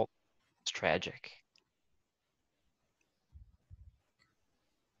result is tragic.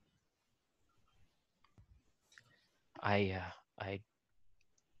 I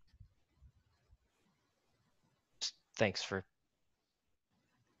thanks for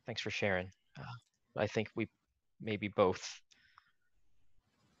sharing. I think we maybe both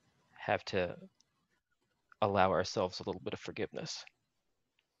have to allow ourselves a little bit of forgiveness.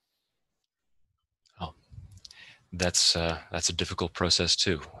 Oh, that's a difficult process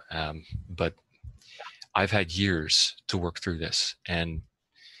too. But I've had years to work through this, and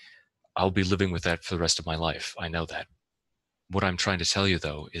I'll be living with that for the rest of my life. I know that. What I'm trying to tell you,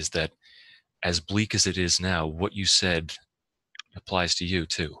 though, is that as bleak as it is now, what you said applies to you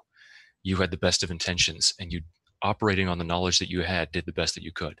too. You had the best of intentions, and you, operating on the knowledge that you had, did the best that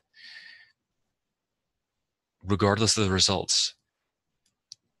you could. Regardless of the results,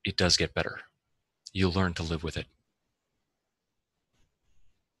 it does get better. You'll learn to live with it.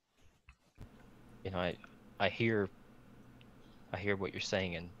 You know, I hear what you're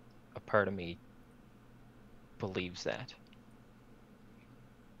saying, and a part of me believes that.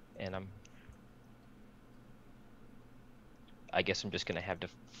 And I guess I'm just gonna have to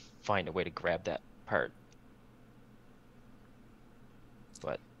find a way to grab that part.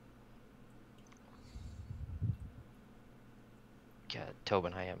 But God,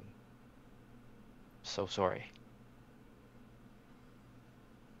 Tobin, I am so sorry.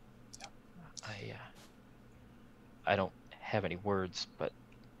 I don't have any words, but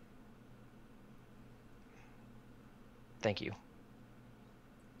thank you.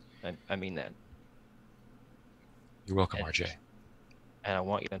 I mean that. You're welcome, And- RJ. And I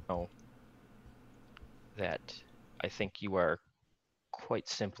want you to know that I think you are quite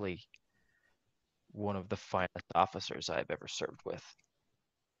simply one of the finest officers I've ever served with.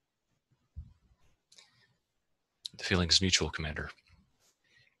 The feeling's mutual, Commander.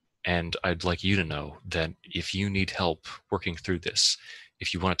 And I'd like you to know that if you need help working through this,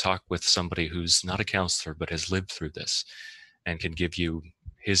 if you want to talk with somebody who's not a counselor but has lived through this and can give you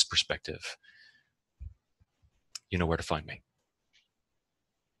his perspective, you know where to find me.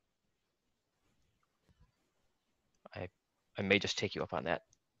 I may just take you up on that.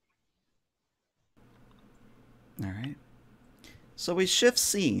 All right. So we shift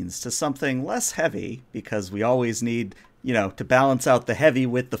scenes to something less heavy because we always need, to balance out the heavy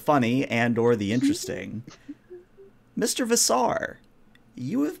with the funny and or the interesting. Mr. Visar,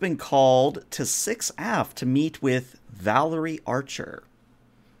 you have been called to 6 Aft to meet with Valerie Archer.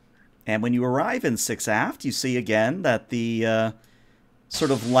 And when you arrive in 6 Aft, you see again that the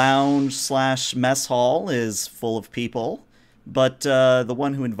sort of lounge/mess hall is full of people. But the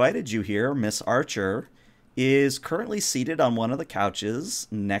one who invited you here, Miss Archer, is currently seated on one of the couches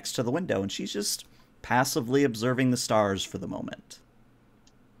next to the window, and she's just passively observing the stars for the moment.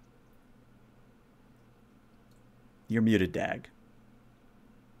 You're muted, Dag.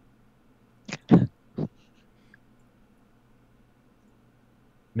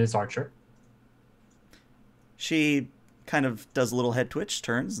 Ms. Archer. She kind of does a little head twitch,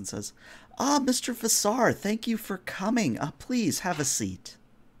 turns, and says, "Ah, Mr. Visar, thank you for coming. Please have a seat."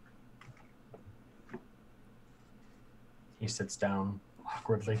 He sits down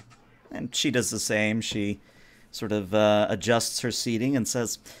awkwardly. And she does the same. She sort of adjusts her seating and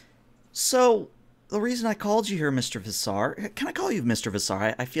says, "So, the reason I called you here, Mr. Visar, can I call you Mr.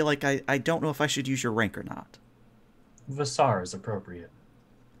 Visar? I feel like I don't know if I should use your rank or not." Visar is appropriate.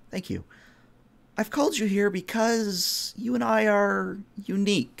 Thank you. I've called you here because you and I are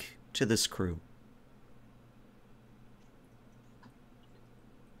unique to this crew.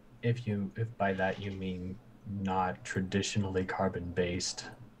 If by that you mean not traditionally carbon-based,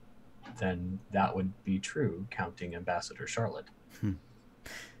 then that would be true, counting Ambassador Charlotte.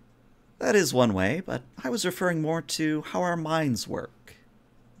 That is one way, but I was referring more to how our minds work.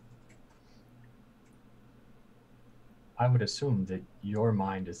 I would assume that your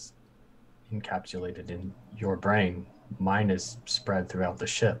mind is encapsulated in your brain. Mine is spread throughout the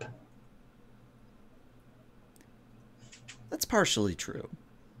ship. That's partially true.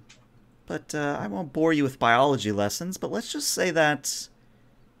 but I won't bore you with biology lessons, but let's just say that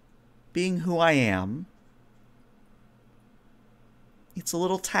being who I am, it's a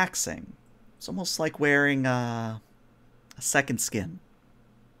little taxing. It's almost like wearing a second skin.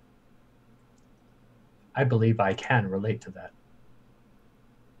 I believe I can relate to that.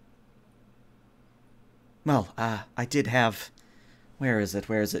 Well, I did have... Where is it?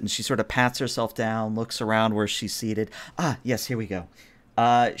 Where is it? And she sort of pats herself down, looks around where she's seated. Ah, yes, here we go.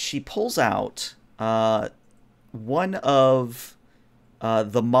 She pulls out one of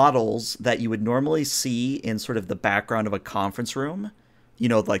the models that you would normally see in sort of the background of a conference room. You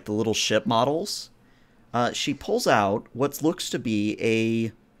know, like the little ship models. She pulls out what looks to be a...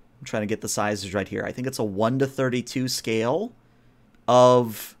 I'm trying to get the sizes right here. I think it's a 1:32 scale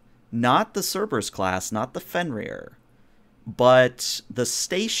of not the Cerberus class, not the Fenrir, but the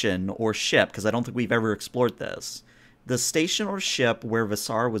station or ship, because I don't think we've ever explored this. The station or ship where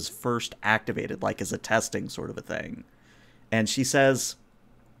Visar was first activated, like as a testing sort of a thing. And she says,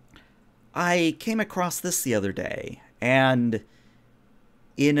 I came across this the other day, and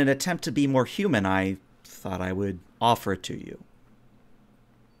in an attempt to be more human, I thought I would offer it to you.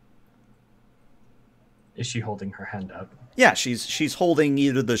 Is she holding her hand up? Yeah, she's holding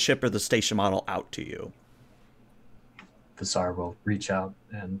either the ship or the station model out to you. Visar will reach out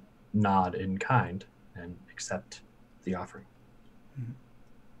and nod in kind and accept the offering. Mm-hmm.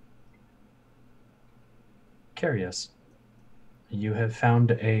 Curious. You have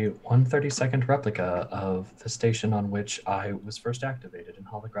found a 1/32nd replica of the station on which I was first activated in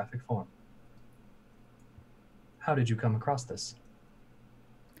holographic form. How did you come across this?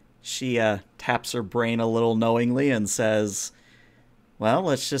 She taps her brain a little knowingly and says, well,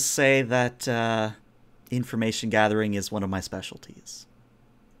 let's just say that information gathering is one of my specialties.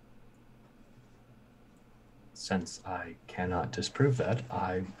 Since I cannot disprove that,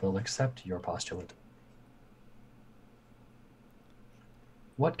 I will accept your postulate.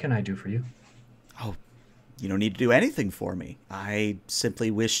 What can I do for you? Oh, you don't need to do anything for me. I simply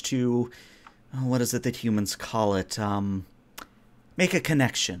wish to, what is it that humans call it? Make a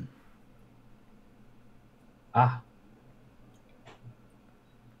connection. Ah.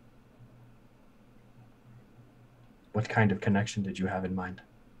 What kind of connection did you have in mind?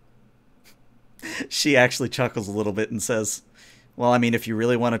 She actually chuckles a little bit and says, well, I mean, if you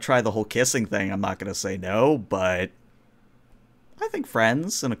really want to try the whole kissing thing, I'm not going to say no, but I think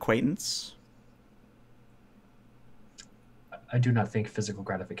friends and acquaintance. I do not think physical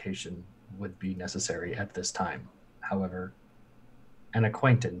gratification would be necessary at this time. However, an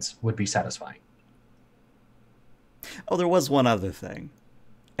acquaintance would be satisfying. Oh, there was one other thing.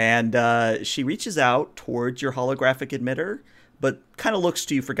 And she reaches out towards your holographic emitter, but kind of looks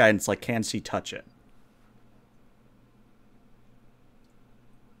to you for guidance, like, can she touch it?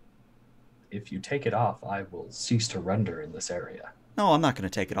 If you take it off, I will cease to render in this area. No, I'm not going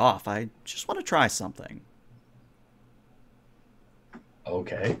to take it off. I just want to try something.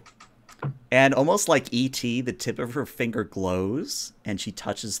 Okay. And almost like E.T., the tip of her finger glows, and she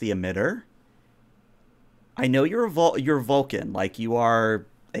touches the emitter. I know you're Vulcan, like you are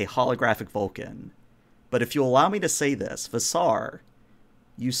a holographic Vulcan. But if you allow me to say this, Visar,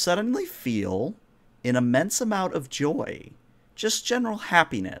 you suddenly feel an immense amount of joy. Just general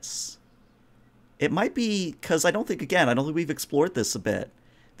happiness. It might be, because I don't think we've explored this a bit.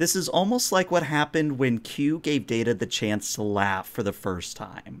 This is almost like what happened when Q gave Data the chance to laugh for the first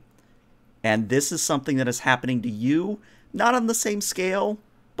time. And this is something that is happening to you, not on the same scale,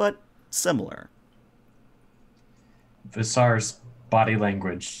 but similar. Visar's body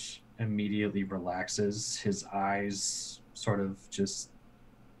language immediately relaxes. His eyelids sort of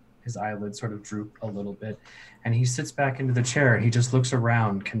droop a little bit, and he sits back into the chair and he just looks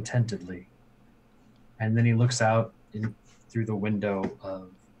around contentedly. And then he looks out through the window of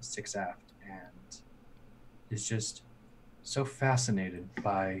 6 Aft and is just so fascinated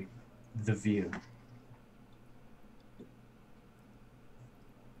by the view.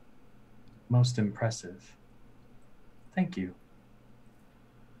 Most impressive. Thank you.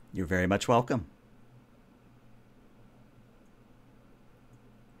 You're very much welcome.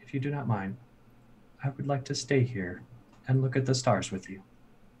 If you do not mind, I would like to stay here and look at the stars with you.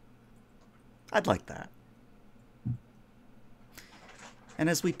 I'd like that. And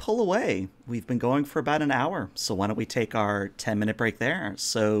as we pull away, we've been going for about an hour, so why don't we take our 10-minute break there?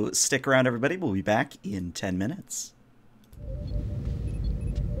 So stick around, everybody. We'll be back in 10 minutes.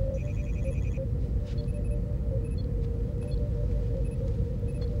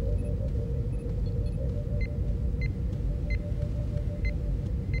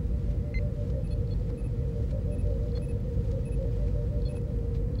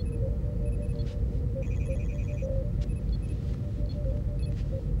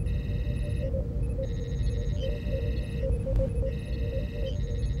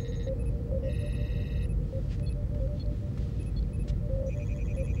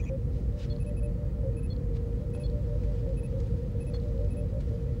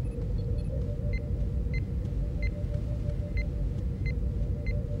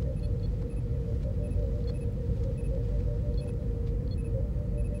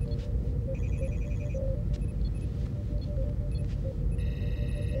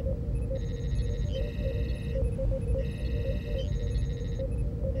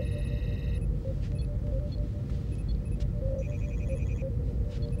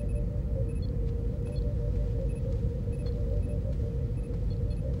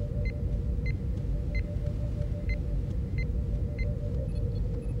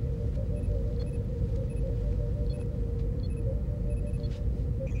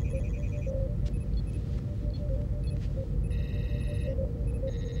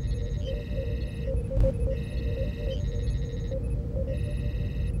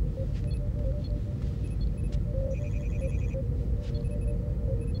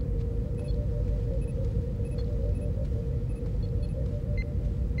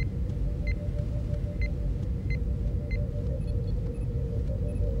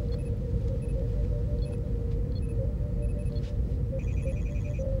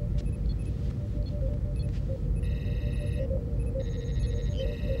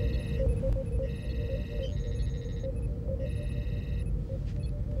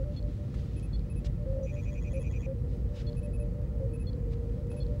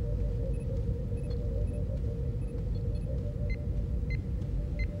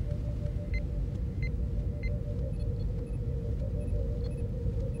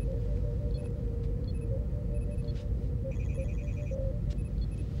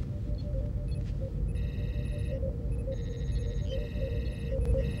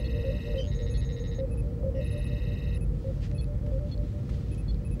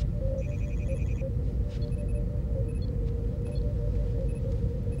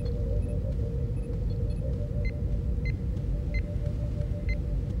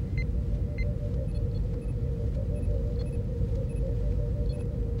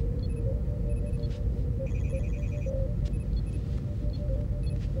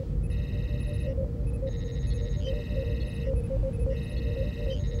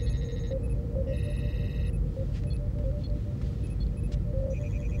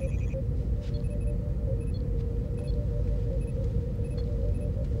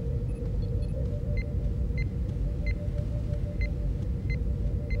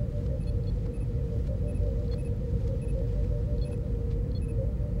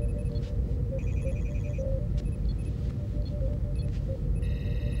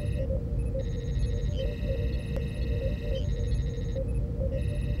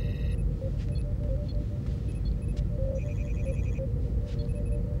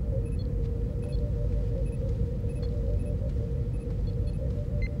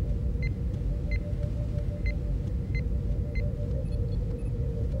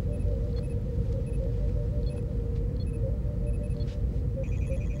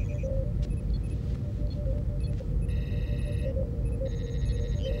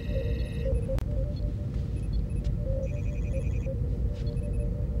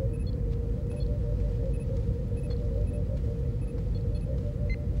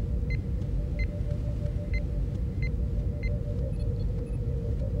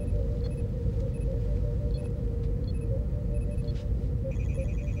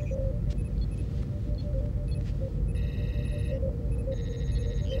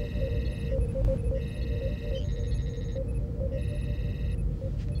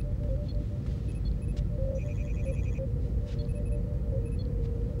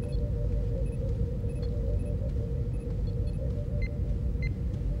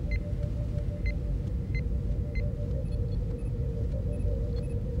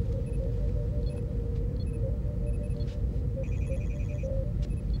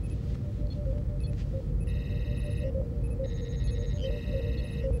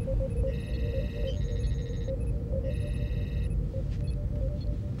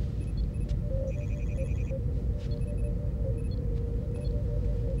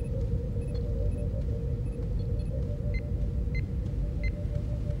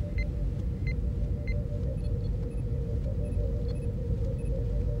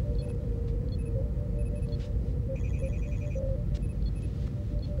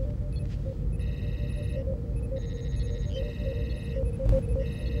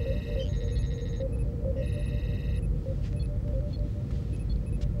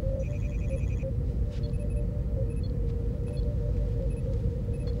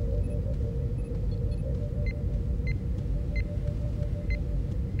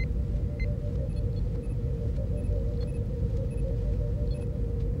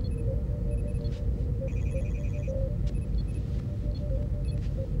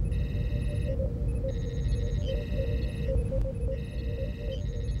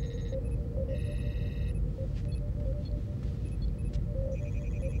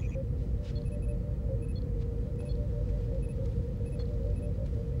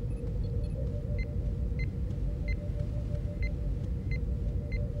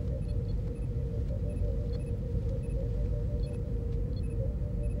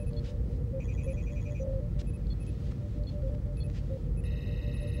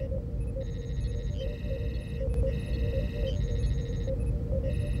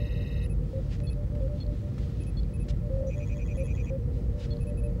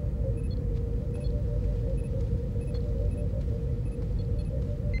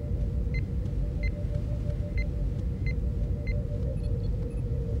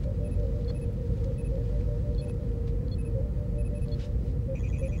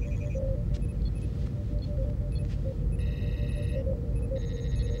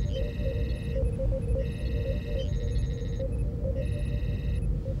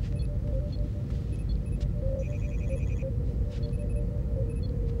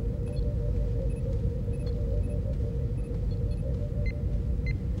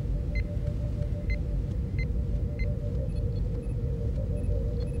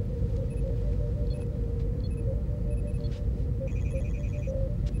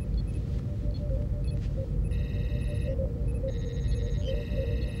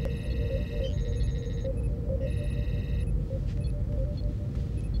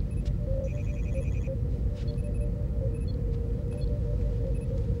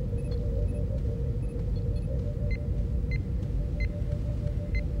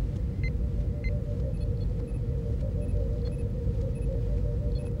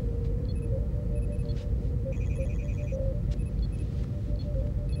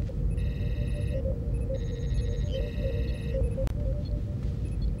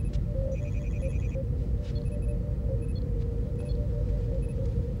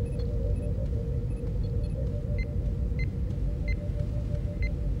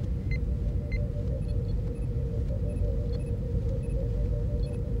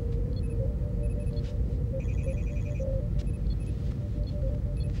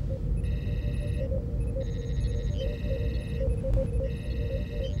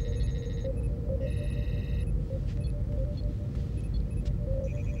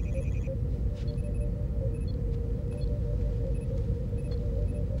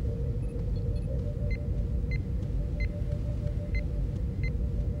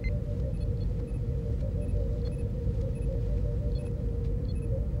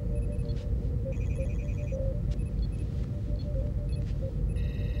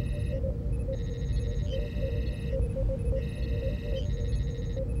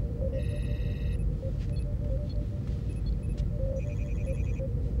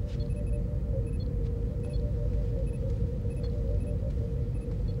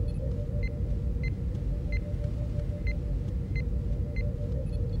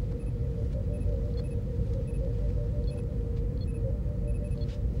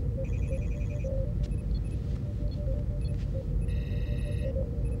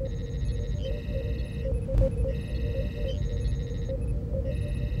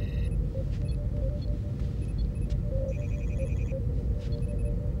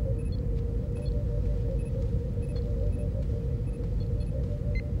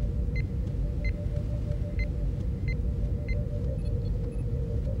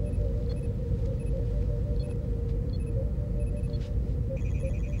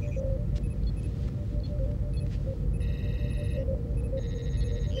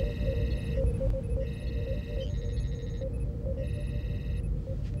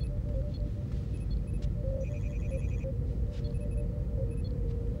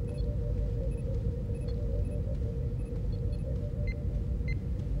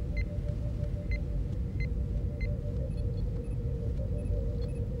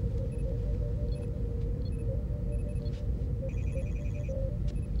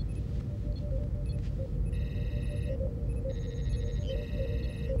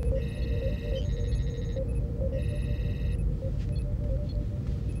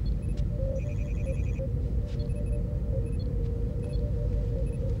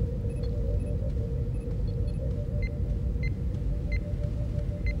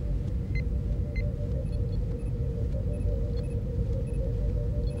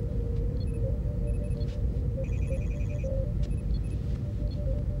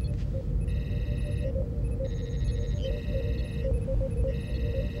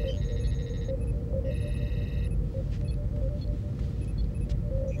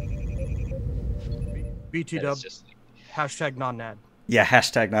 BT That dub. is just Hashtag not an ad. Yeah,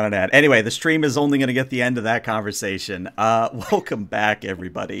 hashtag not an ad. Anyway, the stream is only going to get the end of that conversation. Welcome back,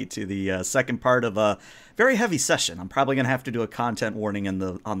 everybody, to the second part of a very heavy session. I'm probably going to have to do a content warning on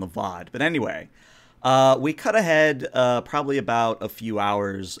the VOD. But anyway, we cut ahead probably about a few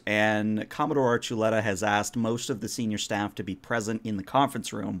hours, and Commodore Archuleta has asked most of the senior staff to be present in the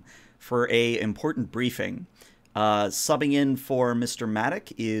conference room for a important briefing. Subbing in for Mr.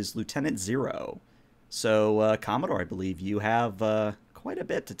 Maddock is Lieutenant Zero. So, Commodore, I believe you have quite a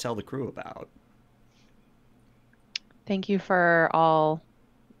bit to tell the crew about. Thank you for all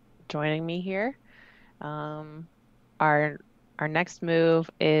joining me here. Our next move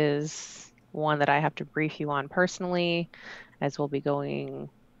is one that I have to brief you on personally, as we'll be going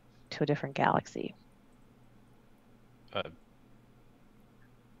to a different galaxy.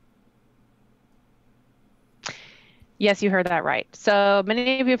 Yes, you heard that right. So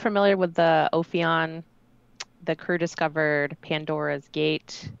many of you are familiar with the Ophion. The crew discovered Pandora's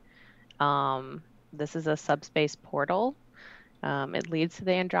Gate. This is a subspace portal. It leads to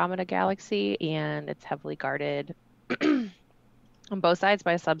the Andromeda Galaxy, and it's heavily guarded on both sides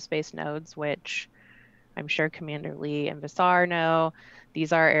by subspace nodes, which I'm sure Commander Lee and Visar know.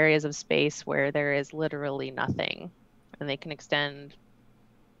 These are areas of space where there is literally nothing, and they can extend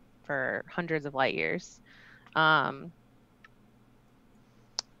for hundreds of light years.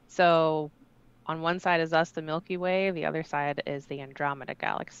 So on one side is us, the Milky Way. The other side is the Andromeda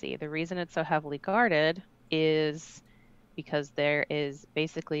Galaxy. The reason it's so heavily guarded is because there is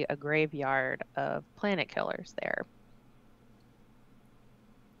basically a graveyard of planet killers there.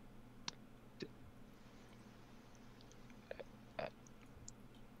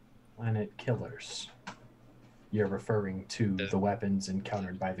 Planet killers. You're referring to the weapons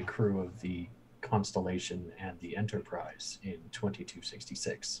encountered by the crew of the Constellation and the Enterprise in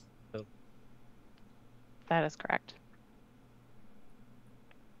 2266. That is correct.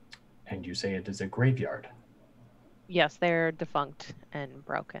 And you say it is a graveyard? Yes, they're defunct and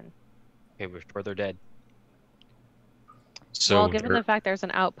broken. okay. We're sure they're dead. So well, given the fact there's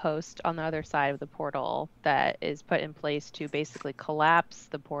an outpost on the other side of the portal that is put in place to basically collapse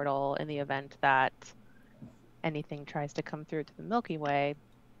the portal in the event that anything tries to come through to the Milky Way,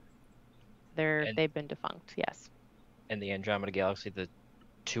 they've been defunct, yes. And the Andromeda Galaxy, the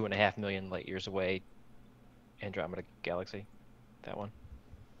 2.5 million light years away Andromeda Galaxy, that one.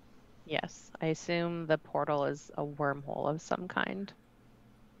 Yes, I assume the portal is a wormhole of some kind.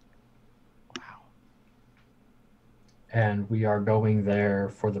 Wow. And we are going there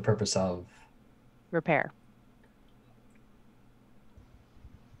for the purpose of? Repair.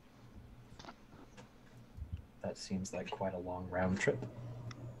 That seems like quite a long round trip.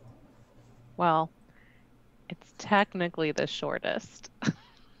 Well, it's technically the shortest.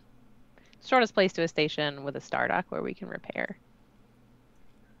 Shortest place to a station with a star dock where we can repair.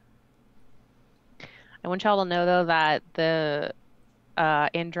 I want y'all to know, though, that the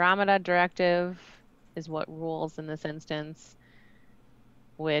Andromeda Directive is what rules in this instance,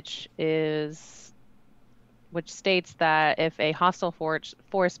 which states that if a hostile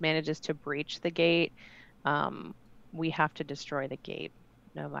force manages to breach the gate, we have to destroy the gate,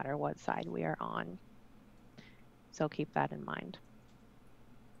 no matter what side we are on. So keep that in mind.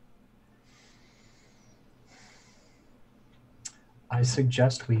 I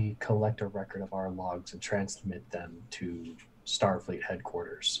suggest we collect a record of our logs and transmit them to Starfleet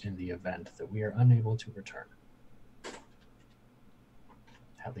headquarters in the event that we are unable to return.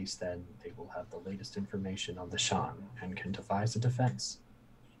 At least then they will have the latest information on the Shan and can devise a defense.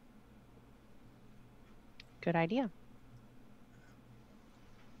 Good idea.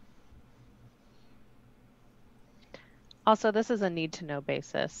 Also, this is a need-to-know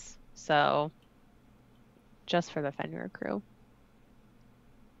basis, so just for the Fenrir crew.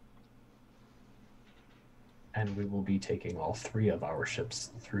 And we will be taking all 3 of our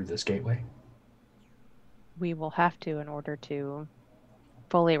ships through this gateway. We will have to in order to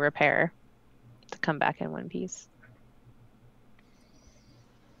fully repair to come back in one piece.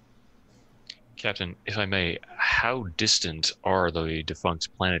 Captain, if I may, how distant are the defunct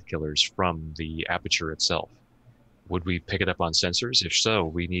planet killers from the aperture itself? Would we pick it up on sensors? If so,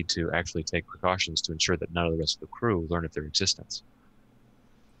 we need to actually take precautions to ensure that none of the rest of the crew learn of their existence.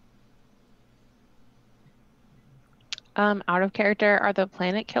 Out of character, are the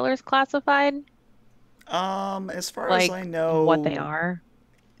planet killers classified? As far as I know, what they are.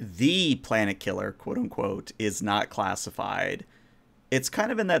 The planet killer, quote unquote, is not classified. It's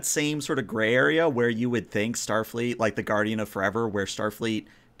kind of in that same sort of gray area where you would think Starfleet, like the Guardian of Forever, where Starfleet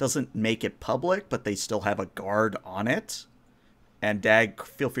doesn't make it public, but they still have a guard on it. and Dag,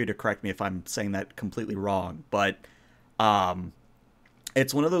 feel free to correct me if I'm saying that completely wrong, but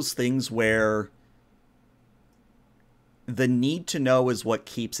it's one of those things where the need to know is what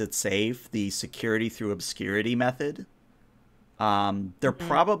keeps it safe, the security through obscurity method. There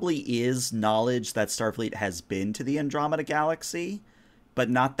probably is knowledge that Starfleet has been to the Andromeda Galaxy, but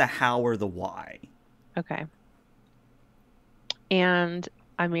not the how or the why. Okay. And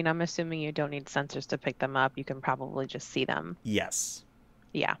I mean, I'm assuming you don't need sensors to pick them up. You can probably just see them. Yes.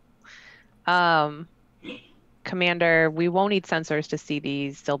 Yeah. Commander, we won't need sensors to see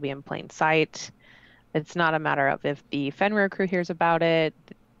these. They'll be in plain sight. It's not a matter of if the Fenrir crew hears about it.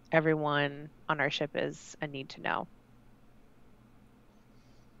 Everyone on our ship is a need to know.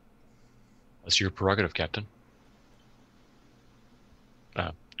 That's your prerogative, Captain.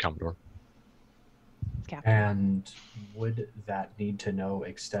 Commodore. Captain. And would that need to know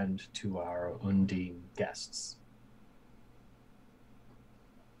extend to our Undine guests?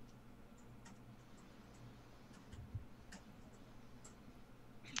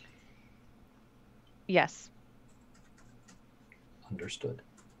 Yes. Understood.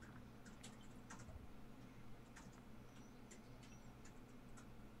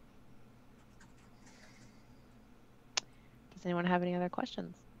 Does anyone have any other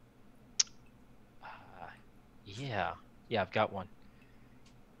questions? Yeah, I've got one.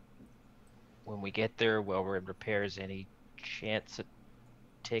 When we get there, while we're in repairs, any chance of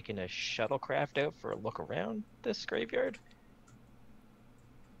taking a shuttlecraft out for a look around this graveyard?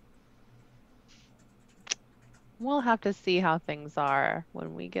 We'll have to see how things are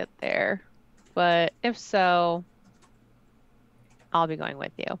when we get there. But if so, I'll be going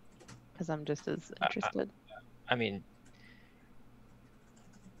with you because I'm just as interested. I mean,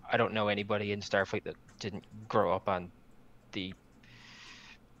 I don't know anybody in Starfleet that didn't grow up on the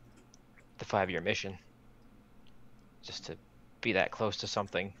 5-year mission. Just to be that close to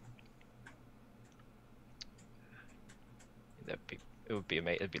something, it would be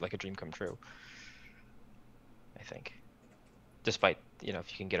amazing. It'd be like a dream come true, I think. Despite,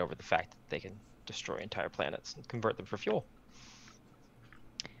 if you can get over the fact that they can destroy entire planets and convert them for fuel.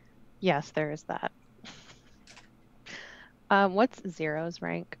 Yes, there is that. What's Zero's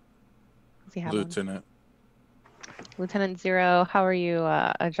rank? Does he have Lieutenant. one? Lieutenant Zero, how are you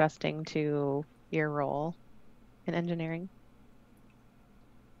adjusting to your role in engineering?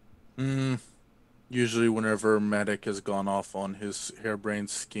 Usually whenever Medic has gone off on his harebrained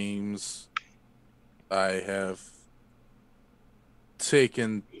schemes, I have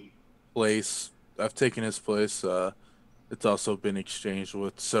taken place. I've taken his place. It's also been exchanged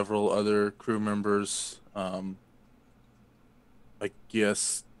with several other crew members. I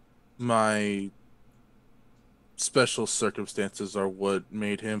guess my special circumstances are what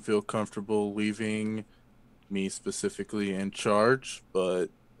made him feel comfortable leaving me specifically in charge, but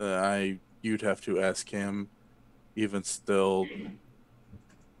you'd have to ask him. Even still,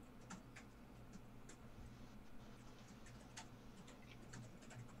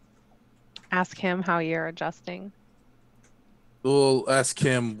 Ask him how you're adjusting. we'll ask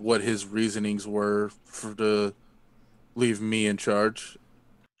him what his reasonings were to leave me in charge.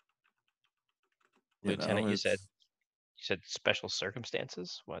 Lieutenant, you said special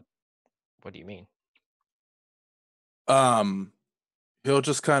circumstances. What do you mean? He'll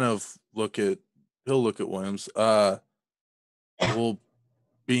just kind of look at Williams. Well,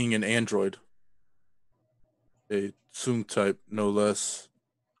 being an android, a Soong type, no less.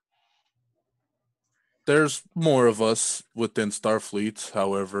 There's more of us within Starfleet,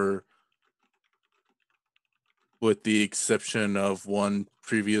 however, with the exception of one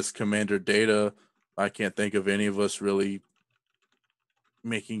previous Commander Data, I can't think of any of us really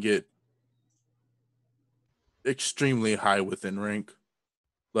making it extremely high within rank,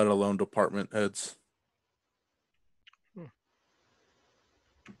 let alone department heads.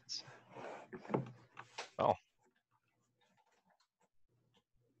 Oh,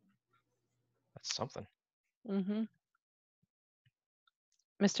 that's something. Mm-hmm.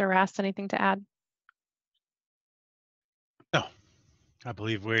 Mr. Rast, anything to add? No, I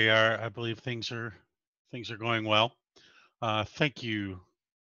believe we are. I believe things are going well. Thank you,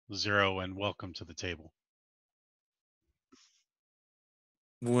 Zero, and welcome to the table.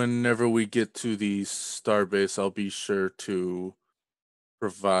 Whenever we get to the starbase, I'll be sure to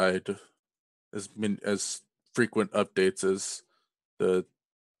provide as frequent updates as the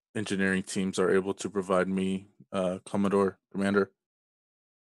engineering teams are able to provide me, Commodore Commander.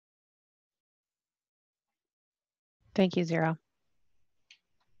 Thank you, Zero.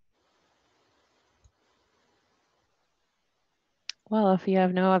 Well, if you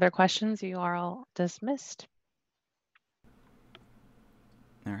have no other questions, you are all dismissed.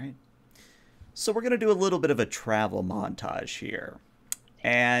 All right. So we're going to do a little bit of a travel montage here.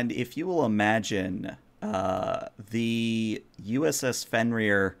 And if you will imagine the U.S.S.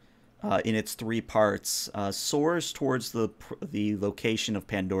 Fenrir in its 3 parts soars towards the location of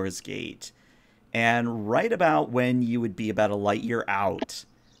Pandora's Gate. And right about when you would be about a light year out,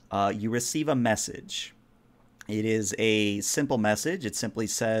 you receive a message. It is a simple message. It simply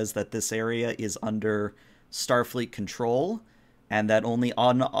says that this area is under Starfleet control and that only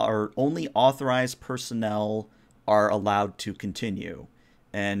authorized personnel are allowed to continue.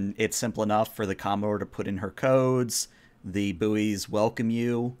 And it's simple enough for the Commodore to put in her codes, the buoys welcome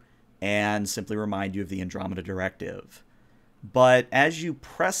you, and simply remind you of the Andromeda Directive. But as you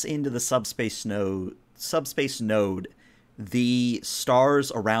press into the subspace node, the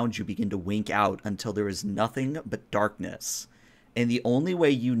stars around you begin to wink out until there is nothing but darkness. And the only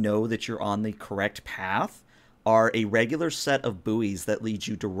way you know that you're on the correct path are a regular set of buoys that lead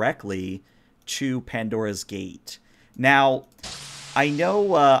you directly to Pandora's Gate. Now, I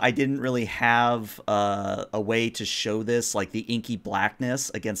know I didn't really have a way to show this, like the inky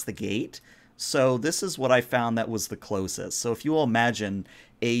blackness against the gate. So this is what I found that was the closest. So if you will imagine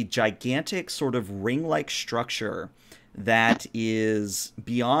a gigantic sort of ring-like structure that is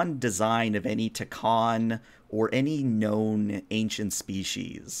beyond design of any Takan or any known ancient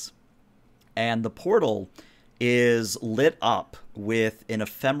species. And the portal is lit up with an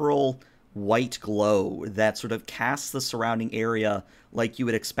ephemeral white glow that sort of casts the surrounding area like you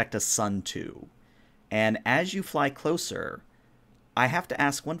would expect a sun to. And as you fly closer, I have to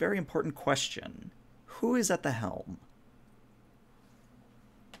ask one very important question. Who is at the helm?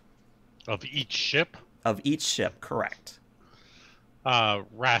 Of each ship? Of each ship, correct.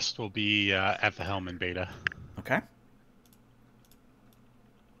 Rast will be at the helm in beta. Okay.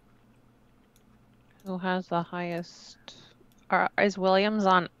 Who has the highest? Is Williams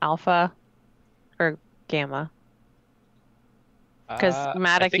on Alpha or Gamma? Because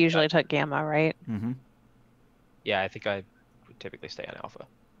Maddox usually took Gamma, right? Mm-hmm. Yeah, I think I would typically stay on Alpha.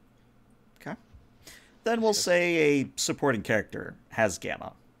 Okay. Then we'll say a supporting character has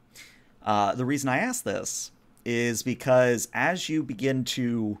Gamma. The reason I ask this is because as you begin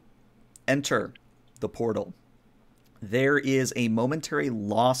to enter the portal, there is a momentary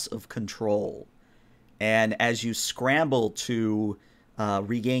loss of control. And as you scramble to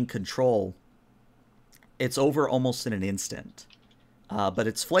regain control, it's over almost in an instant. But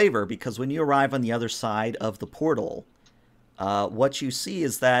it's flavor, because when you arrive on the other side of the portal, what you see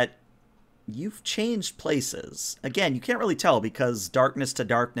is that you've changed places. Again, you can't really tell because darkness to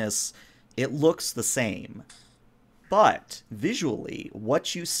darkness, it looks the same. But visually,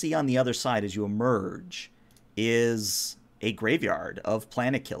 what you see on the other side as you emerge is a graveyard of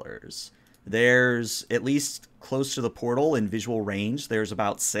planet killers. There's, at least close to the portal in visual range, there's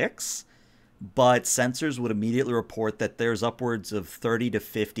about 6. But sensors would immediately report that there's upwards of 30 to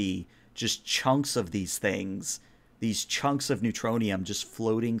 50 just chunks of these things. These chunks of neutronium just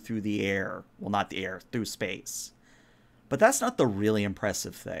floating through the air. Well, not the air, through space. But that's not the really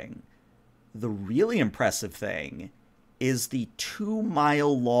impressive thing. The really impressive thing is the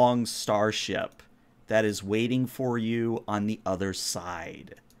 2-mile-long starship that is waiting for you on the other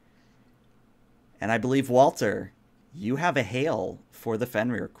side. And I believe, Walter, you have a hail for the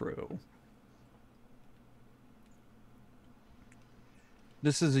Fenrir crew.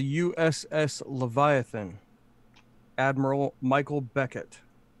 This is a U.S.S. Leviathan. Admiral Michael Beckett.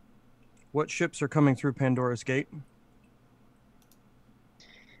 What ships are coming through Pandora's Gate?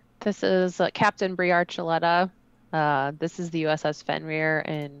 This is Captain Brie Archuleta. This is the U.S.S. Fenrir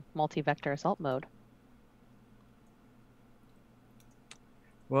in multi-vector assault mode.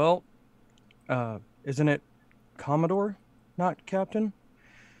 Well, isn't it Commodore, not Captain?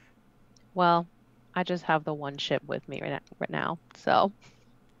 Well, I just have the one ship with me right now, so.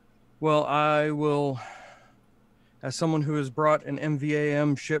 Well, I will, as someone who has brought an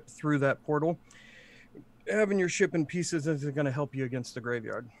MVAM ship through that portal, having your ship in pieces isn't going to help you against the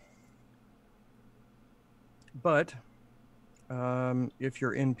graveyard. But if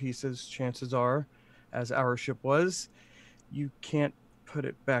you're in pieces, chances are, as our ship was, you can't put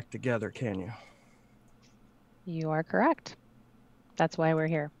it back together, can you? You are correct. That's why we're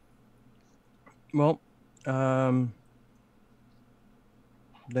here. Well, then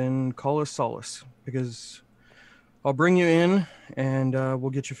call us Solace, because I'll bring you in and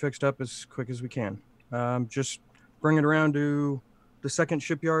we'll get you fixed up as quick as we can. Just bring it around to the second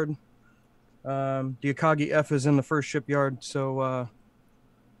shipyard. The Akagi F is in the first shipyard, so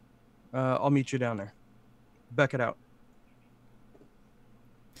I'll meet you down there. Beckett out.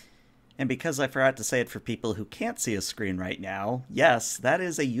 And because I forgot to say it for people who can't see a screen right now, yes, that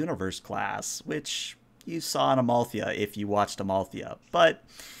is a universe class, which you saw in Amalthea if you watched Amalthea. But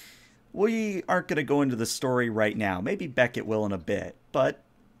we aren't going to go into the story right now. Maybe Beckett will in a bit, but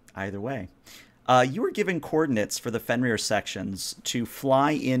either way. You were given coordinates for the Fenrir sections to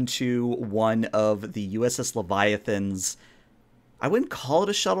fly into one of the U.S.S. Leviathan's, I wouldn't call it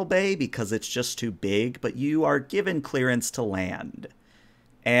a shuttle bay because it's just too big, but you are given clearance to land.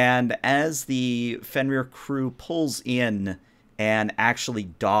 And as the Fenrir crew pulls in and actually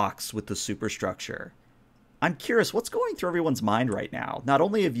docks with the superstructure, I'm curious, what's going through everyone's mind right now? Not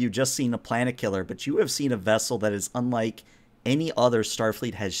only have you just seen a planet killer, but you have seen a vessel that is unlike any other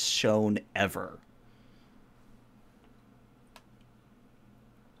Starfleet has shown ever.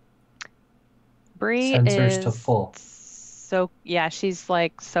 Bree Sensors is to full. yeah, she's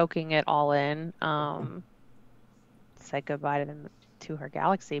like soaking it all in. Said goodbye to her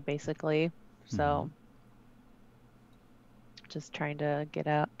galaxy basically. So just trying to get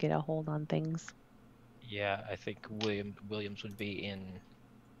a hold on things. Yeah, I think Williams would be in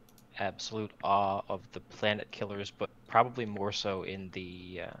absolute awe of the planet killers, but probably more so in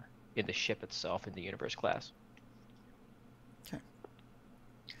the ship itself, in the universe class. Okay.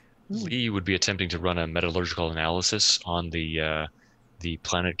 Lee would be attempting to run a metallurgical analysis on the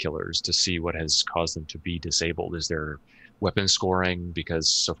planet killers to see what has caused them to be disabled. Is there weapon scoring? Because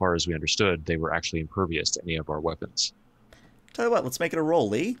so far as we understood, they were actually impervious to any of our weapons. Tell you what, let's make it a roll,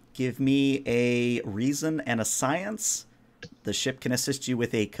 Lee. Give me a reason and a science. The ship can assist you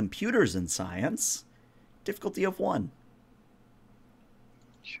with a computers in science. Difficulty of 1.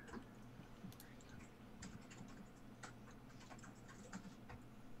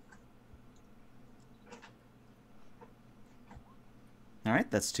 All right,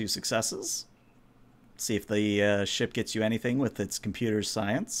 that's 2 successes. See if the ship gets you anything with its computers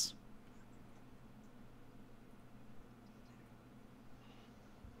science.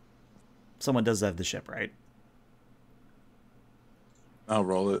 Someone does have the ship, right? I'll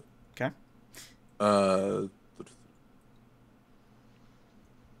roll it. Okay. Computer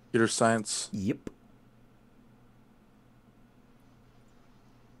science. Yep.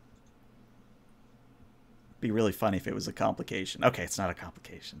 Be really funny if it was a complication. Okay, it's not a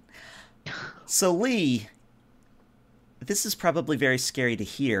complication. So, Lee, this is probably very scary to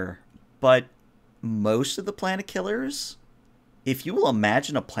hear, but most of the planet killers, if you will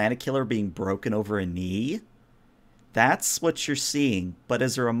imagine a planet killer being broken over a knee, that's what you're seeing. But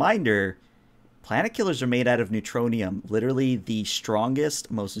as a reminder, planet killers are made out of neutronium, literally the strongest,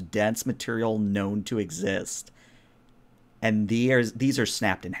 most dense material known to exist. And these are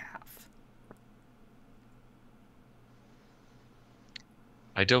snapped in half.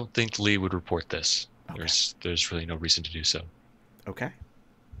 I don't think Lee would report this. Okay. There's really no reason to do so. Okay.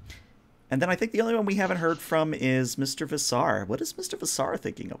 And then I think the only one we haven't heard from is Mr. Visar. What is Mr. Visar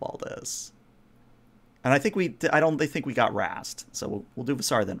thinking of all this? And I don't think we got Rast. So we'll do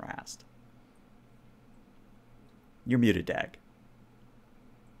Visar then Rast. You're muted, Dag.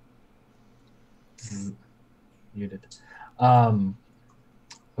 Muted.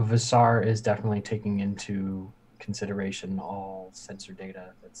 Visar is definitely taking into consideration all sensor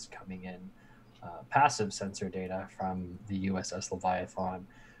data that's coming in, passive sensor data from the U.S.S. Leviathan,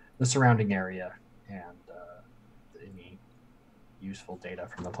 the surrounding area, and any useful data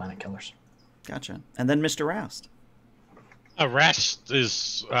from the planet killers. Gotcha. And then Mr. Rast. Rast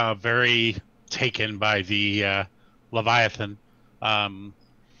is very taken by the Leviathan, and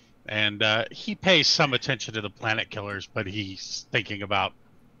he pays some attention to the planet killers, but he's thinking about,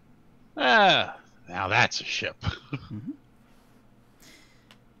 now that's a ship. Mm-hmm.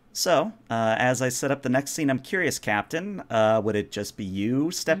 So, as I set up the next scene, I'm curious, Captain, would it just be you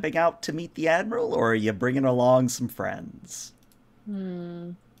stepping out to meet the Admiral, or are you bringing along some friends?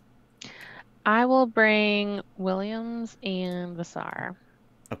 I will bring Williams and Visar.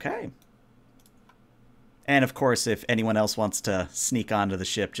 Okay. And of course, if anyone else wants to sneak onto the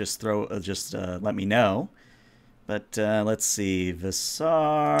ship, just let me know. But let's see,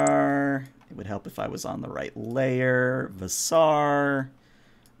 Visar. It would help if I was on the right layer. Visar,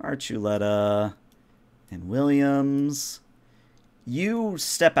 Archuleta, and Williams. You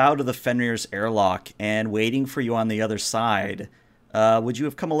step out of the Fenrir's airlock, and waiting for you on the other side. Would you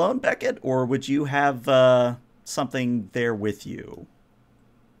have come alone, Beckett, or would you have something there with you?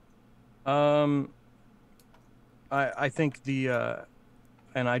 I think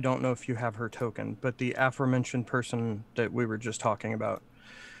and I don't know if you have her token, but the aforementioned person that we were just talking about,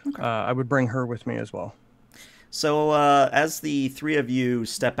 okay. I would bring her with me as well. So as the three of you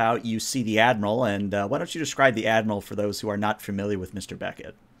step out, you see the Admiral, and why don't you describe the Admiral for those who are not familiar with Mr.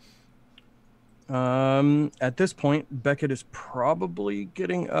 Beckett? At this point, Beckett is probably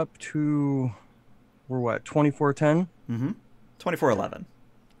getting up to, we're what, 2410? Mm-hmm.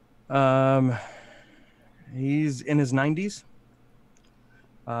 2411. He's in his 90s.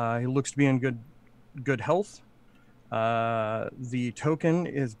 He looks to be in good health. The token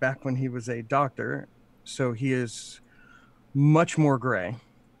is back when he was a doctor, so he is much more gray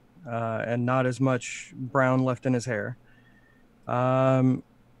and not as much brown left in his hair.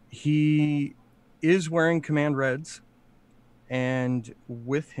 He is wearing command reds, and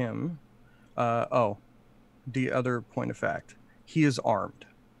with him, the other point of fact, he is armed.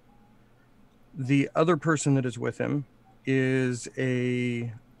 The other person that is with him is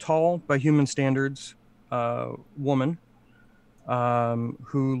a tall, by human standards, woman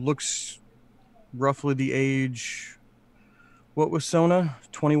who looks roughly the age, what was Sona?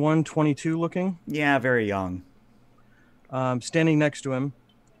 21, 22 looking? Yeah, very young. Standing next to him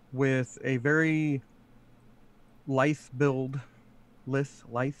with a very lithe build,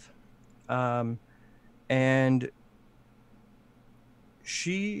 and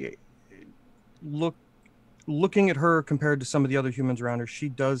she looking at her compared to some of the other humans around her, she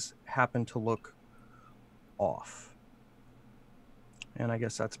does happen to look off. And I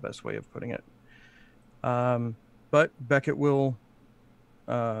guess that's the best way of putting it. But Beckett will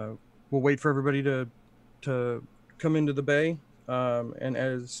wait for everybody to come into the bay. And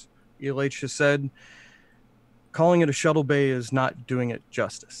as ELH has said, calling it a shuttle bay is not doing it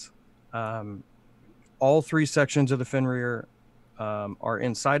justice. All three sections of the Fenrir are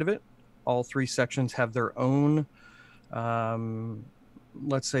inside of it. All three sections have their own,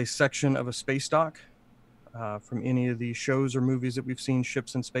 let's say, section of a space dock. From any of the shows or movies that we've seen,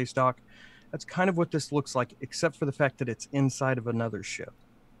 ships in space dock. That's kind of what this looks like, except for the fact that it's inside of another ship.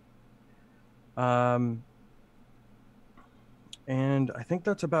 And I think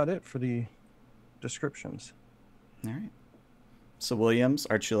that's about it for the descriptions. All right. So Williams,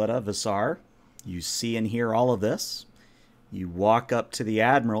 Archuleta, Visar, you see and hear all of this. You walk up to the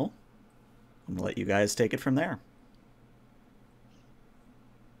Admiral. I'm going to let you guys take it from there.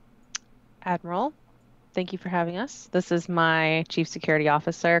 Admiral, thank you for having us. This is my Chief Security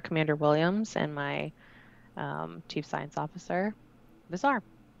Officer, Commander Williams, and my Chief Science Officer, Bizarre.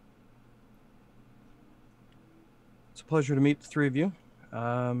 It's a pleasure to meet the three of you.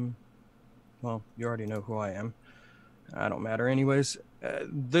 Well, you already know who I am. I don't matter anyways.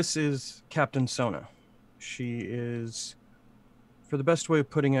 This is Captain Sona. She is, for the best way of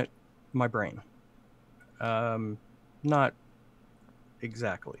putting it, my brain. Not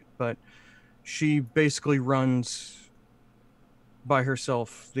exactly, but she basically runs by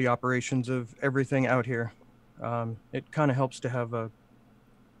herself the operations of everything out here. It kind of helps to have a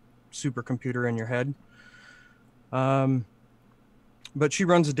supercomputer in your head. But she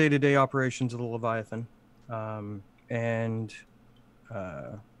runs the day-to-day operations of the Leviathan. And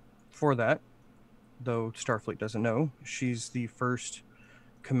for that, though Starfleet doesn't know, she's the first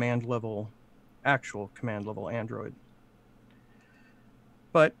actual command level android.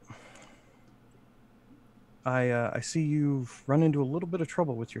 But I see you've run into a little bit of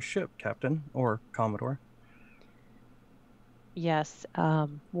trouble with your ship, Captain, or Commodore. Yes,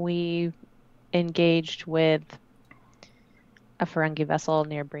 we engaged with a Ferengi vessel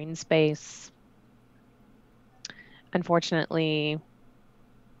near Breen Space. Unfortunately,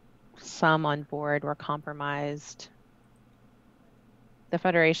 some on board were compromised. The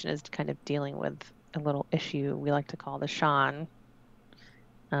Federation is kind of dealing with a little issue we like to call the Shan.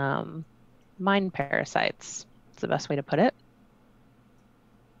 Mind parasites. It's the best way to put it.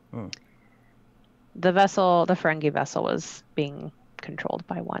 The Ferengi vessel was being controlled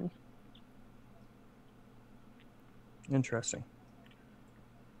by one. Interesting.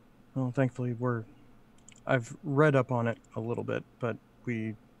 Well, thankfully I've read up on it a little bit, but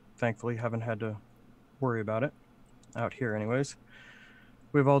we thankfully haven't had to worry about it out here anyways.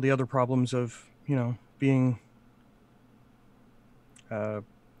 We have all the other problems of, being a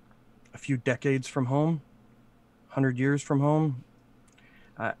few decades from home, 100 years from home.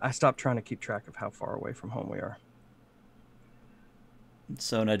 I stopped trying to keep track of how far away from home we are.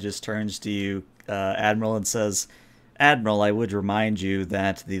 Sona just turns to you, Admiral, and says, Admiral, I would remind you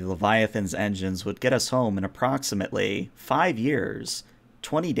that the Leviathan's engines would get us home in approximately 5 years,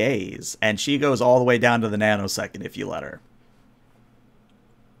 20 days, and she goes all the way down to the nanosecond if you let her.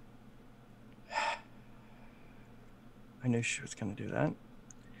 I knew she was going to do that.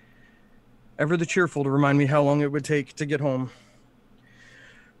 Ever the cheerful to remind me how long it would take to get home.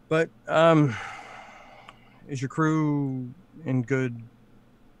 But, is your crew in good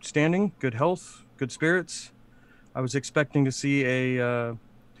standing, good health, good spirits? I was expecting to see a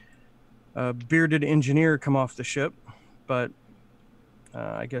a bearded engineer come off the ship, but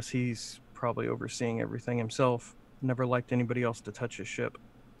I guess he's probably overseeing everything himself. Never liked anybody else to touch his ship.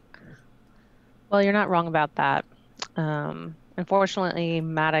 Well, you're not wrong about that. Unfortunately,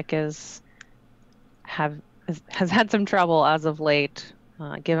 Maddox has had some trouble as of late,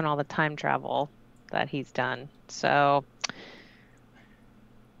 given all the time travel that he's done. So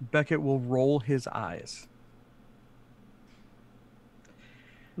Beckett will roll his eyes.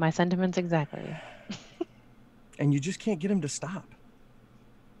 my sentiments exactly. And you just can't get him to stop.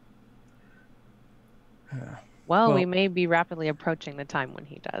 Well, we may be rapidly approaching the time when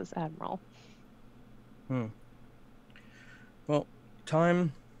he does, Admiral. Well,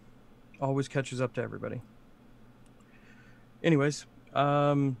 time always catches up to everybody. Anyways,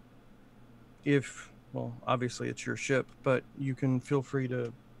 obviously it's your ship, but you can feel free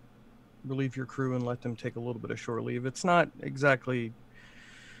to relieve your crew and let them take a little bit of shore leave. It's not exactly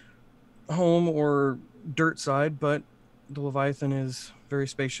home or dirt side, but the Leviathan is very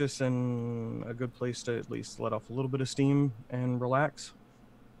spacious and a good place to at least let off a little bit of steam and relax.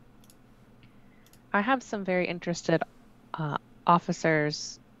 I have some very interested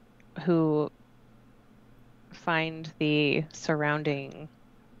officers who find the surrounding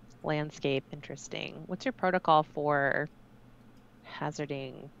landscape interesting. What's your protocol for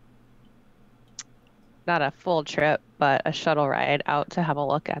hazarding not a full trip, but a shuttle ride out to have a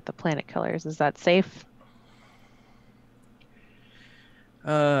look at the planet killers? Is that safe?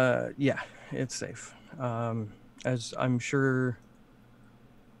 Yeah, it's safe. As I'm sure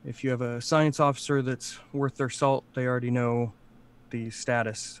if you have a science officer that's worth their salt, they already know the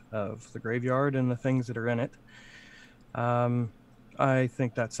status of the graveyard and the things that are in it. I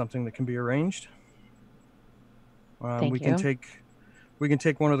think that's something that can be arranged. Thank we you. can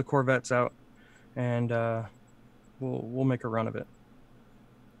take one of the Corvettes out, and we'll make a run of it.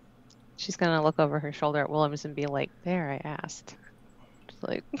 She's gonna look over her shoulder at Williams and be like, "There, I asked." Just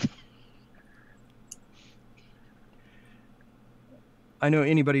like. I know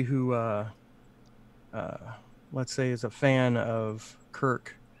anybody who, let's say, is a fan of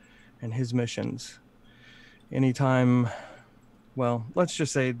Kirk and his missions. Anytime, well, let's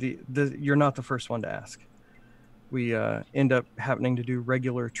just say you're not the first one to ask. We end up happening to do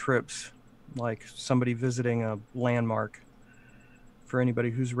regular trips, like somebody visiting a landmark. For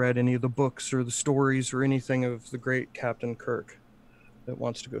anybody who's read any of the books or the stories or anything of the great Captain Kirk that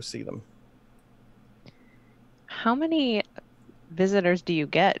wants to go see them. How many visitors do you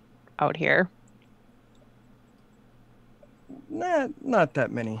get out here? Not that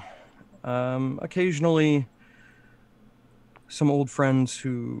many. Occasionally, some old friends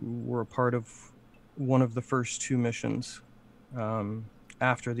who were a part of one of the first two missions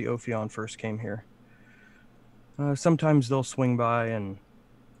after the Ophion first came here. Sometimes they'll swing by and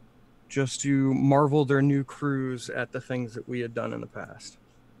just to marvel their new crews at the things that we had done in the past.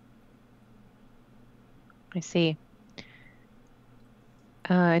 I see.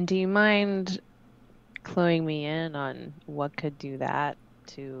 And do you mind cluing me in on what could do that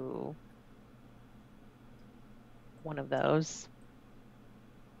to one of those?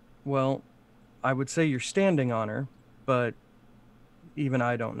 Well, I would say you're standing on her, but even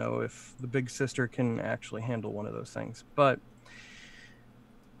I don't know if the big sister can actually handle one of those things. But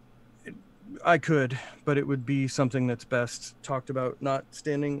I could, but it would be something that's best talked about, not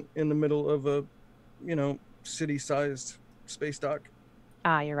standing in the middle of a, city-sized space dock.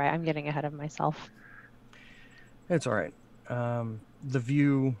 You're right. I'm getting ahead of myself. It's all right. The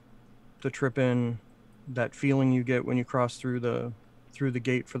view, the trip in, that feeling you get when you cross through the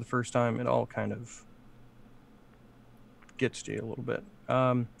gate for the first time, it all kind of gets to you a little bit.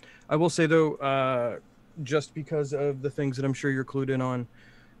 I will say though, just because of the things that I'm sure you're clued in on,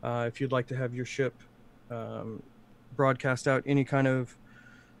 if you'd like to have your ship broadcast out any kind of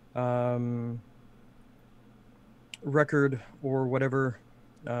record or whatever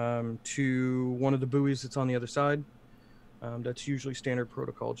to one of the buoys that's on the other side, that's usually standard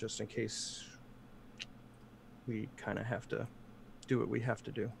protocol, just in case we kind of have to do what we have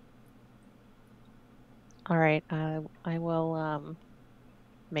to do. All right. I will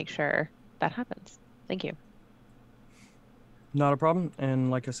make sure that happens. Thank you. Not a problem. And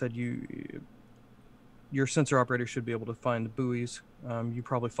like I said, your sensor operator should be able to find the buoys. You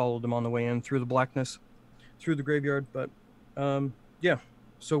probably followed them on the way in through the blackness, through the graveyard. But yeah.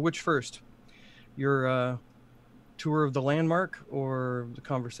 So which first? Your tour of the landmark or the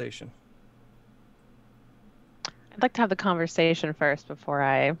conversation? I'd like to have the conversation first before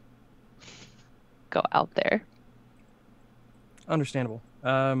I go out there. Understandable.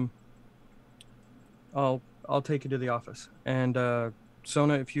 I'll take you to the office, and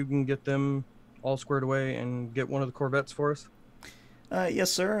Sona, if you can get them all squared away and get one of the Corvettes for us.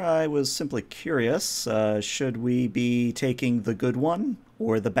 Yes, sir. I was simply curious. Should we be taking the good one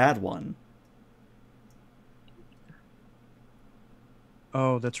or the bad one?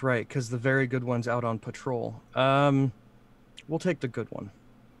 Oh, that's right, because the very good one's out on patrol. We'll take the good one.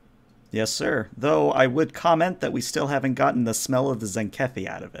 Yes, sir. Though I would comment that we still haven't gotten the smell of the Zenkethi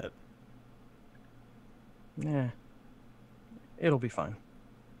out of it. Yeah. It'll be fine.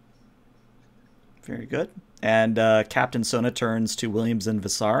 Very good. And Captain Sona turns to Williams and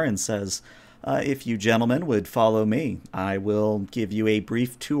Visar and says, if you gentlemen would follow me, I will give you a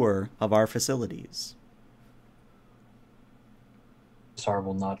brief tour of our facilities. Sar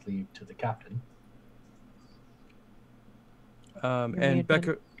will not leave to the captain. And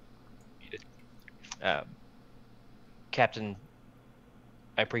Becca... Captain,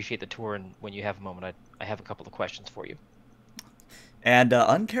 I appreciate the tour, and when you have a moment, I have a couple of questions for you. And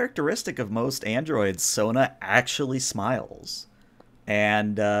uncharacteristic of most androids, Sona actually smiles.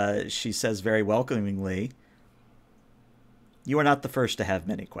 And she says very welcomingly, "You are not the first to have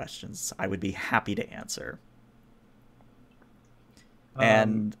many questions. I would be happy to answer."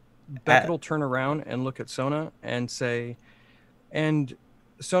 And Beckett will turn around and look at Sona and say, and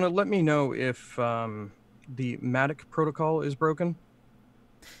Sona, let me know if the Matic protocol is broken.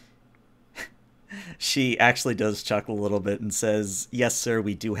 She actually does chuckle a little bit and says, "Yes, sir,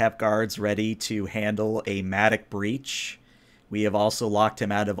 we do have guards ready to handle a Matic breach. We have also locked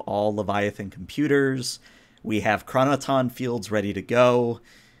him out of all Leviathan computers. We have chronoton fields ready to go.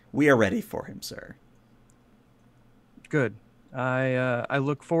 We are ready for him, sir." Good. I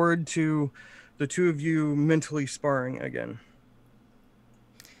look forward to the two of you mentally sparring again.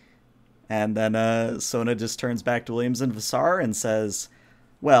 And then Sona just turns back to Williams and Visar and says,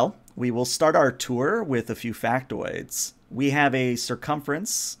 "Well, we will start our tour with a few factoids. We have a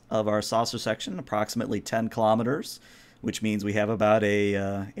circumference of our saucer section, approximately 10 kilometers, which means we have about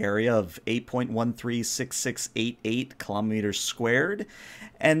a area of 8.136688 kilometers squared.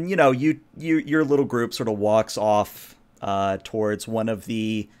 And, you know, your little group sort of walks off towards one of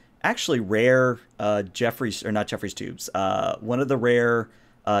the actually rare Jeffries, or not Jeffries tubes, one of the rare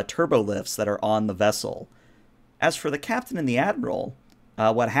turbo lifts that are on the vessel. As for the captain and the admiral,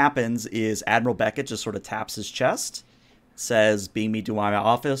 what happens is Admiral Beckett just sort of taps his chest, says, "Beam me to my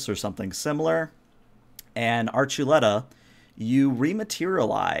office," or something similar. And Archuleta, you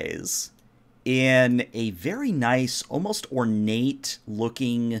rematerialize in a very nice, almost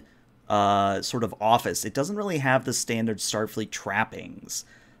ornate-looking sort of office. It doesn't really have the standard Starfleet trappings.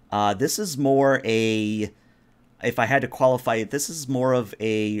 This is more a... If I had to qualify it, this is more of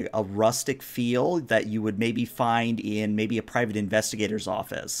a rustic feel that you would maybe find in maybe a private investigator's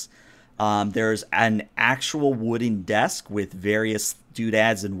office. There's an actual wooden desk with various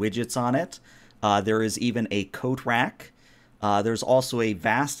doodads and widgets on it. There is even a coat rack. There's also a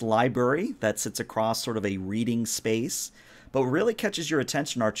vast library that sits across sort of a reading space. But what really catches your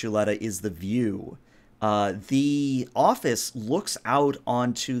attention, Archuleta, is the view. The office looks out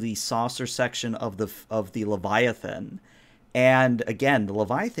onto the saucer section of the Leviathan. And again, the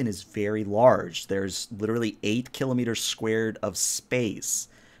Leviathan is very large. There's literally 8 kilometers squared of space.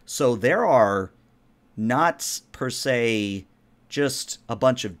 So there are not per se just a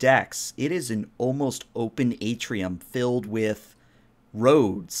bunch of decks. It is an almost open atrium filled with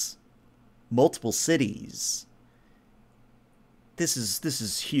roads, multiple cities. This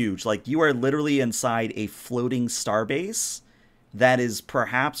is huge. Like, you are literally inside a floating starbase that is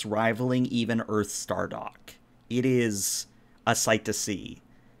perhaps rivaling even Earth's Stardock. It is a sight to see.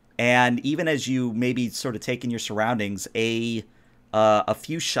 And even as you maybe sort of take in your surroundings, a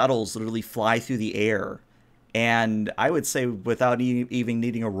few shuttles literally fly through the air. And I would say, without even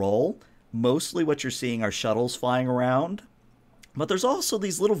needing a roll, mostly what you're seeing are shuttles flying around. But there's also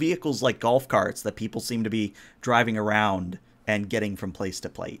these little vehicles like golf carts that people seem to be driving around and getting from place to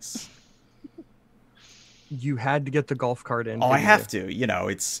place. You had to get the golf cart in. Oh, I have to. You know,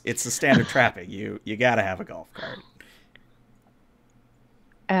 it's the standard trapping. You gotta have a golf cart.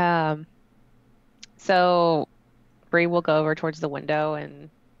 So Bree will go over towards the window and,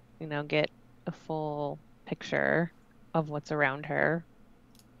 get a full picture of what's around her.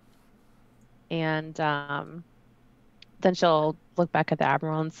 And then she'll look back at the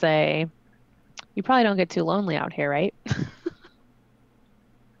Admiral and say, "You probably don't get too lonely out here, right?"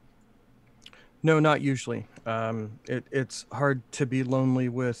 No, not usually. It's hard to be lonely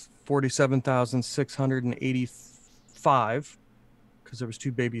with 47,685, because there was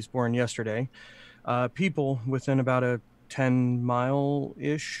 2 babies born yesterday. People within about a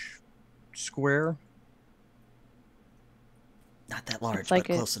 10-mile-ish square. Not that large, like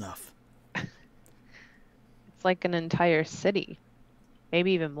but close enough. It's like an entire city,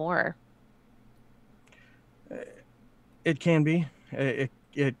 maybe even more. It can be. It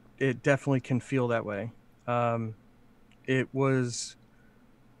definitely can feel that way. It was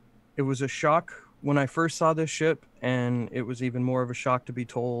a shock when I first saw this ship, and it was even more of a shock to be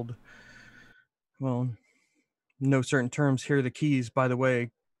told, well, no certain terms, here are the keys. By the way,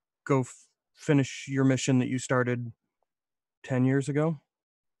 go finish your mission that you started 10 years ago.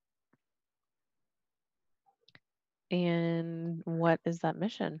 And what is that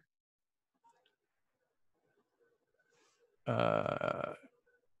mission? ELH,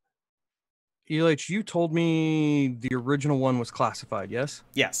 you told me the original one was classified, yes?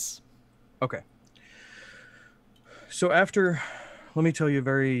 Yes. Okay. So after, let me tell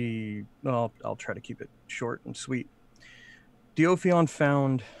you I'll try to keep it short and sweet. Diophion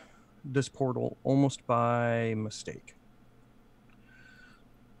found this portal almost by mistake.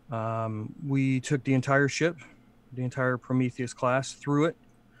 We took the entire ship, the entire Prometheus class, through it,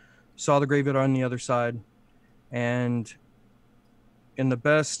 saw the graveyard on the other side, and in the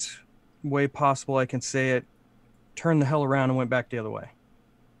best way possible I can say it, turned the hell around and went back the other way.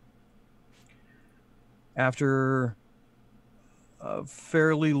 After a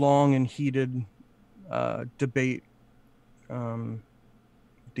fairly long and heated debate,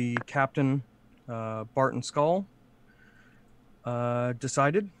 the captain, Barton Skull,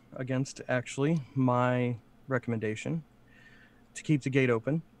 decided against actually my recommendation to keep the gate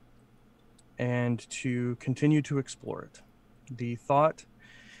open and to continue to explore it. The thought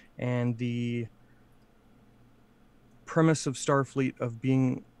and the premise of Starfleet of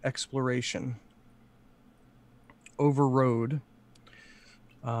being exploration overrode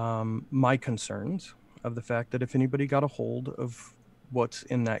my concerns of the fact that if anybody got a hold of what's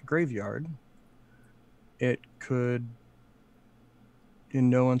in that graveyard, it could, in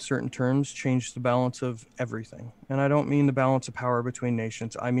no uncertain terms, change the balance of everything. And I don't mean the balance of power between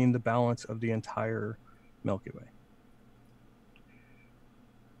nations. I mean the balance of the entire Milky Way.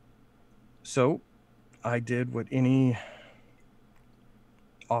 So I did what any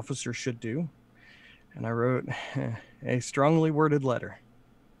officer should do, and I wrote a strongly worded letter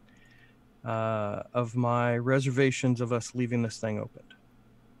of my reservations of us leaving this thing opened.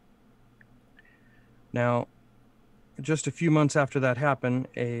 Now, just a few months after that happened,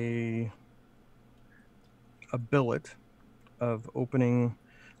 a billet of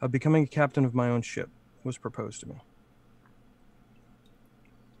becoming a captain of my own ship was proposed to me.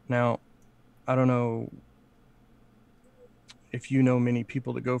 Now, I don't know if you know many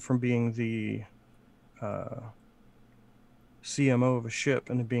people that go from being the CMO of a ship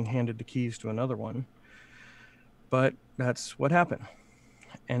and then being handed the keys to another one, but that's what happened.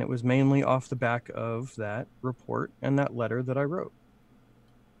 And it was mainly off the back of that report and that letter that I wrote.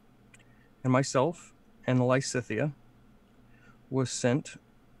 And myself and the Lysithia was sent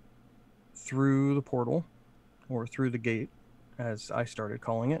through the portal, or through the gate, as I started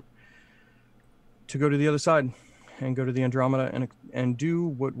calling it, to go to the other side and go to the Andromeda and do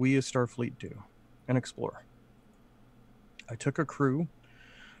what we as Starfleet do, and explore. I took a crew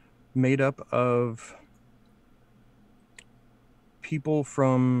made up of people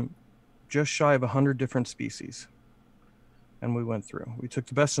from just shy of 100 different species, and we went through. We took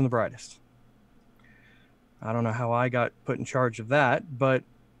the best and the brightest. I don't know how I got put in charge of that, but,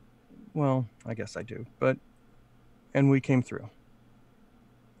 well, I guess I do. And we came through.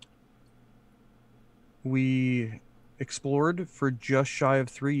 We explored for just shy of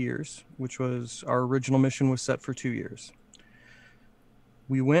 3 years, which was, our original mission was set for 2 years.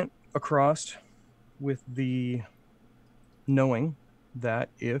 We went across with the knowing that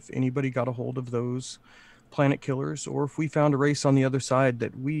if anybody got a hold of those planet killers, or if we found a race on the other side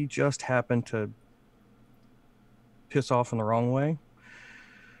that we just happened to piss off in the wrong way,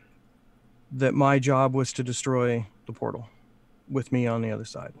 that my job was to destroy the portal with me on the other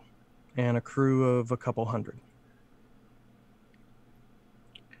side and a crew of a couple hundred.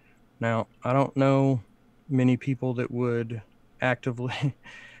 Now, I don't know many people that would actively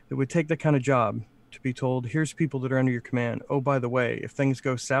that would take that kind of job, to be told, here's people that are under your command. Oh, by the way, if things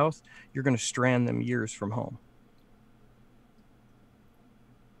go south, you're going to strand them years from home.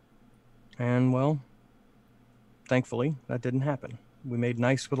 And, well, thankfully, that didn't happen. We made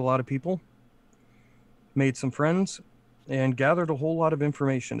nice with a lot of people, made some friends, and gathered a whole lot of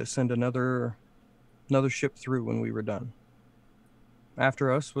information to send another ship through when we were done.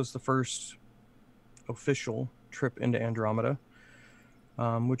 After us was the first official trip into Andromeda,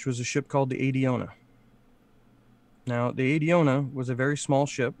 which was a ship called the Adiona. Now, the Adiona was a very small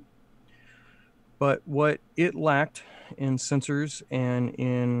ship. But what it lacked in sensors and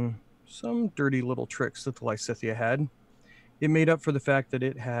in some dirty little tricks that the Lysithia had, it made up for the fact that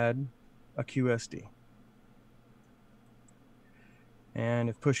it had a QSD. And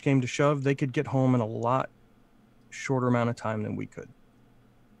if push came to shove, they could get home in a lot shorter amount of time than we could.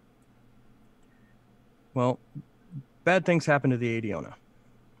 Well, bad things happened to the Adiona.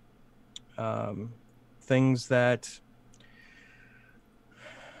 Things that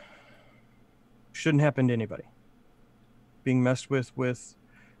shouldn't happen to anybody. Being messed with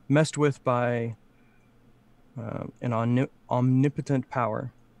by an omnipotent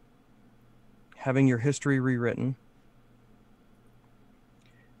power, having your history rewritten,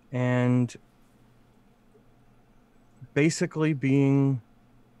 and basically being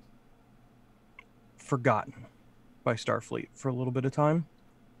forgotten by Starfleet for a little bit of time.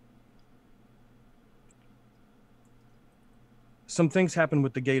 Some things happened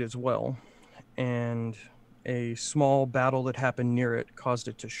with the gate as well, and a small battle that happened near it caused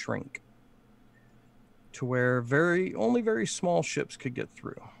it to shrink to where only very small ships could get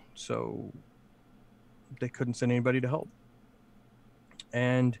through. So they couldn't send anybody to help.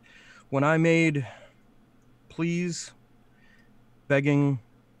 And when I made pleas, begging,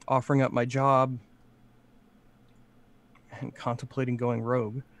 offering up my job, and contemplating going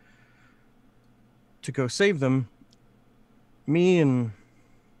rogue to go save them, me and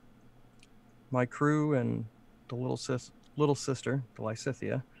my crew and the little sister, the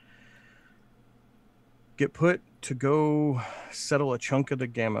Lysithia, get put to go settle a chunk of the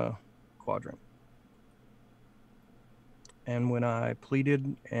Gamma Quadrant. And when I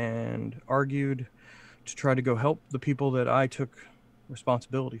pleaded and argued to try to go help the people that I took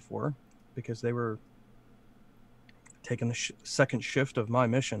responsibility for, because they were taking the second shift of my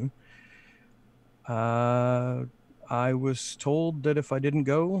mission, I was told that if I didn't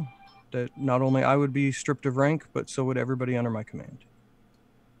go, that not only I would be stripped of rank, but so would everybody under my command.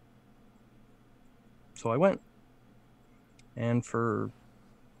 So I went. And for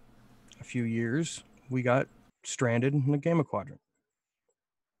a few years, we got stranded in the Gamma Quadrant.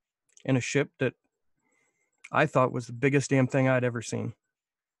 In a ship that I thought was the biggest damn thing I'd ever seen.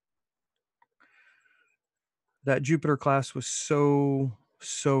 That Jupiter class was so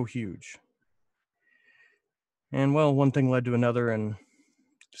huge. And well, one thing led to another, and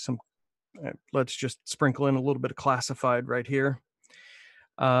let's just sprinkle in a little bit of classified right here.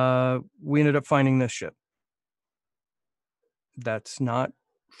 We ended up finding this ship. That's not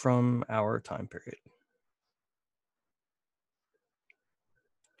from our time period.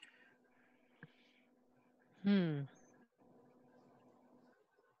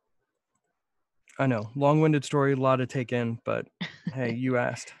 I know, long-winded story, a lot to take in, but hey, you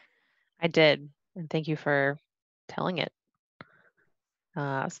asked. I did, and thank you for telling it.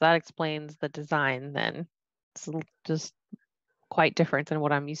 So that explains the design then. It's just quite different than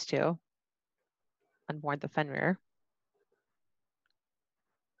what I'm used to on board the Fenrir.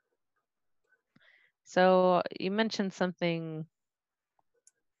 So you mentioned something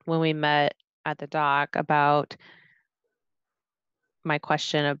when we met at the dock about my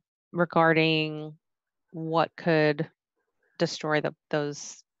question regarding what could destroy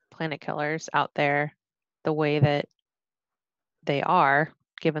those planet killers out there the way that they are,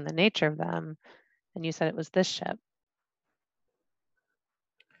 given the nature of them. And you said it was this ship.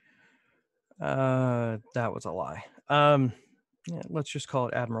 That was a lie. Yeah, let's just call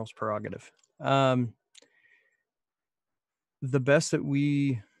it Admiral's prerogative. The best that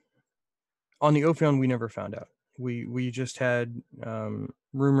on the Ophion, we never found out. We just had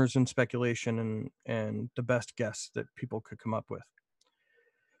rumors and speculation and the best guess that people could come up with.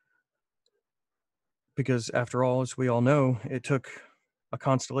 Because after all, as we all know, it took a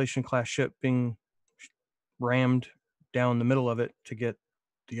Constellation class ship being rammed down the middle of it to get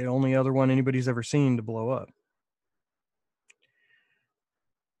the only other one anybody's ever seen to blow up.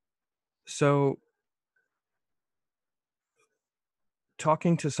 So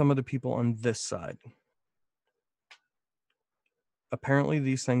talking to some of the people on this side, apparently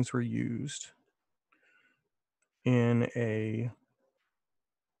these things were used in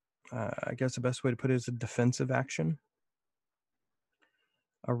I guess the best way to put it is a defensive action.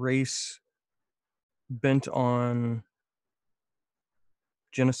 A race bent on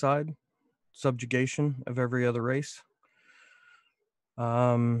genocide, subjugation of every other race.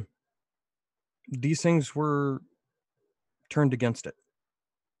 These things were turned against it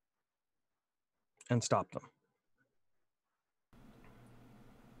and stopped them.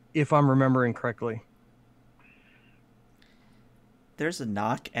 If I'm remembering correctly. There's a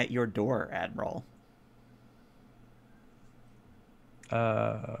knock at your door, Admiral.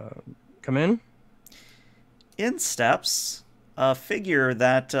 Come in. in steps a figure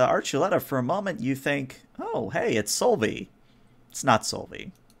that, Archuleta, for a moment you think, oh, hey, it's Solvi. It's not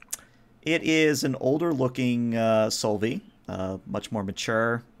Solvi. It is an older-looking Solvi, much more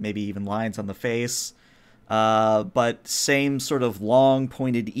mature, maybe even lines on the face, but same sort of long,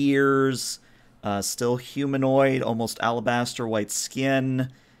 pointed ears, still humanoid, almost alabaster white skin,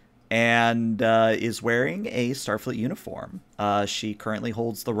 and is wearing a Starfleet uniform. She currently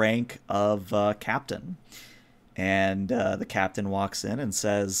holds the rank of captain. And the captain walks in and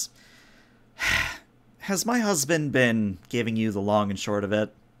says, has my husband been giving you the long and short of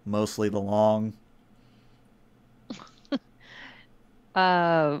it? Mostly the long?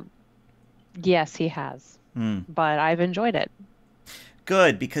 Yes, he has. But I've enjoyed it.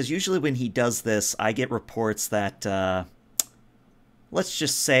 Good, because usually when he does this, I get reports that, let's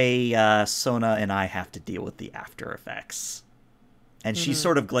just say, Sona and I have to deal with the after effects. And she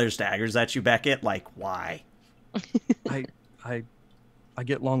sort of glares daggers at you, Beckett, like, why? I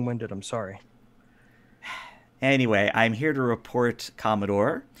get long-winded. I'm sorry. Anyway, I'm here to report,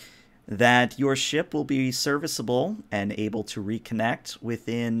 Commodore, that your ship will be serviceable and able to reconnect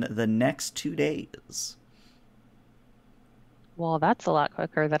within the next 2 days. Well, that's a lot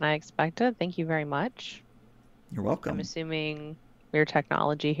quicker than I expected. Thank you very much. You're welcome. I'm assuming your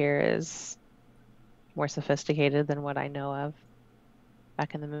technology here is more sophisticated than what I know of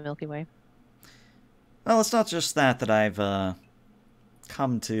back in the Milky Way. Well, it's not just that I've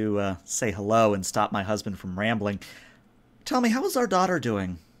come to say hello and stop my husband from rambling. Tell me, how is our daughter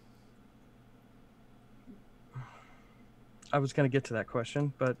doing? I was going to get to that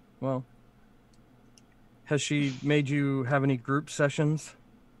question, but, well, has she made you have any group sessions?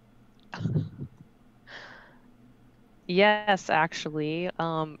 Yes, actually,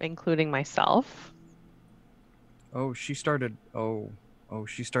 including myself. Oh, she started. Oh,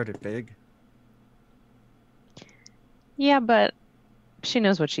 she started big. Yeah, but she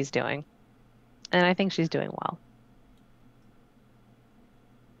knows what she's doing. And I think she's doing well.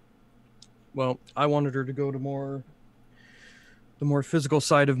 Well, I wanted her to go to the more physical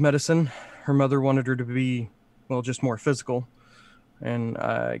side of medicine. Her mother wanted her to be, well, just more physical. And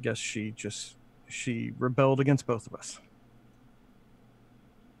I guess she rebelled against both of us.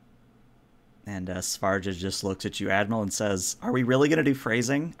 And Svarja just looks at you, Admiral, and says, are we really going to do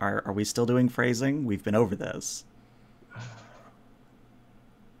phrasing? Are we still doing phrasing? We've been over this.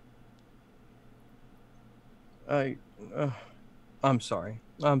 I'm sorry.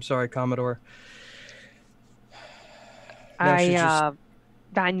 I'm sorry, Commodore. I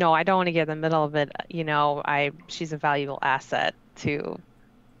know I don't want to get in the middle of it. You know, she's a valuable asset to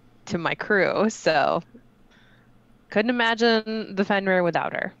my crew, so couldn't imagine the Fenrir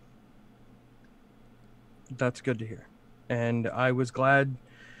without her. That's good to hear. And I was glad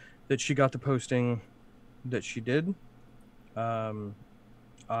that she got the posting that she did.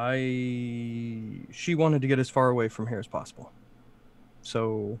 She wanted to get as far away from here as possible.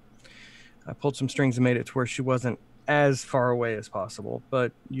 So I pulled some strings and made it to where she wasn't as far away as possible,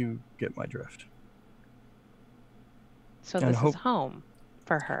 but you get my drift. So this is home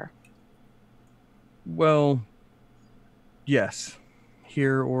for her. Well, yes.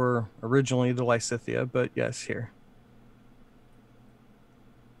 Here, or originally the Lysithia, but yes, here.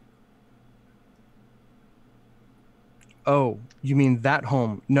 Oh, you mean that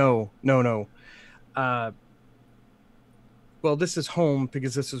home? No. Well, this is home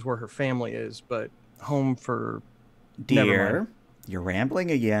because this is where her family is, but home for... Dear, you're rambling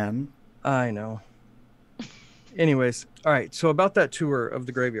again. I know. Anyways, all right, so about that tour of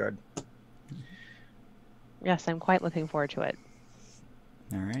the graveyard. Yes, I'm quite looking forward to it.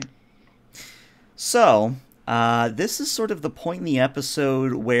 All right. So, this is sort of the point in the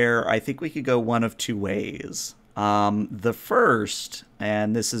episode where I think we could go one of two ways. The first,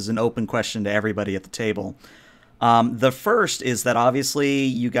 and this is an open question to everybody at the table, the first is that obviously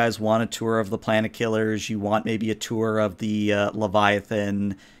you guys want a tour of the Planet Killers, you want maybe a tour of the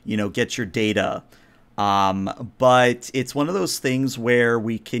Leviathan, get your data. But it's one of those things where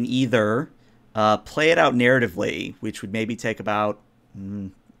we can either play it out narratively, which would maybe take about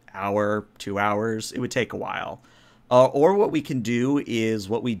hour, 2 hours. It would take a while. Or what we can do is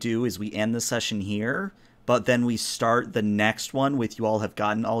we end the session here, but then we start the next one with you all have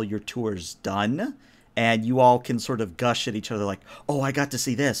gotten all your tours done, and you all can sort of gush at each other like, oh, I got to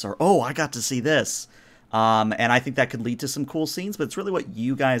see this, or oh, I got to see this. And I think that could lead to some cool scenes, but it's really what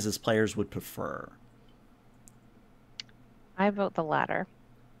you guys as players would prefer. I vote the latter.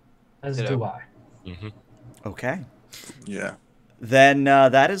 As do I. Mm-hmm. Okay. Yeah. Then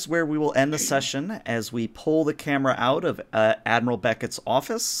that is where we will end the session as we pull the camera out of Admiral Beckett's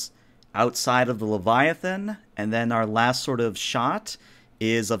office outside of the Leviathan, and then our last sort of shot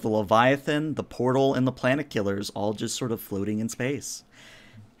is of the Leviathan, the portal, and the Planet Killers all just sort of floating in space.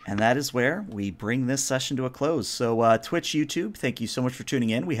 And that is where we bring this session to a close. So Twitch, YouTube, thank you so much for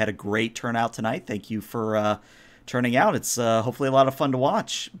tuning in. We had a great turnout tonight. Thank you for turning out. It's hopefully a lot of fun to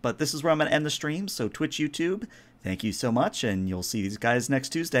watch. But this is where I'm going to end the stream. So Twitch, YouTube, thank you so much, and you'll see these guys next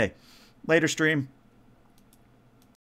Tuesday. Later, stream.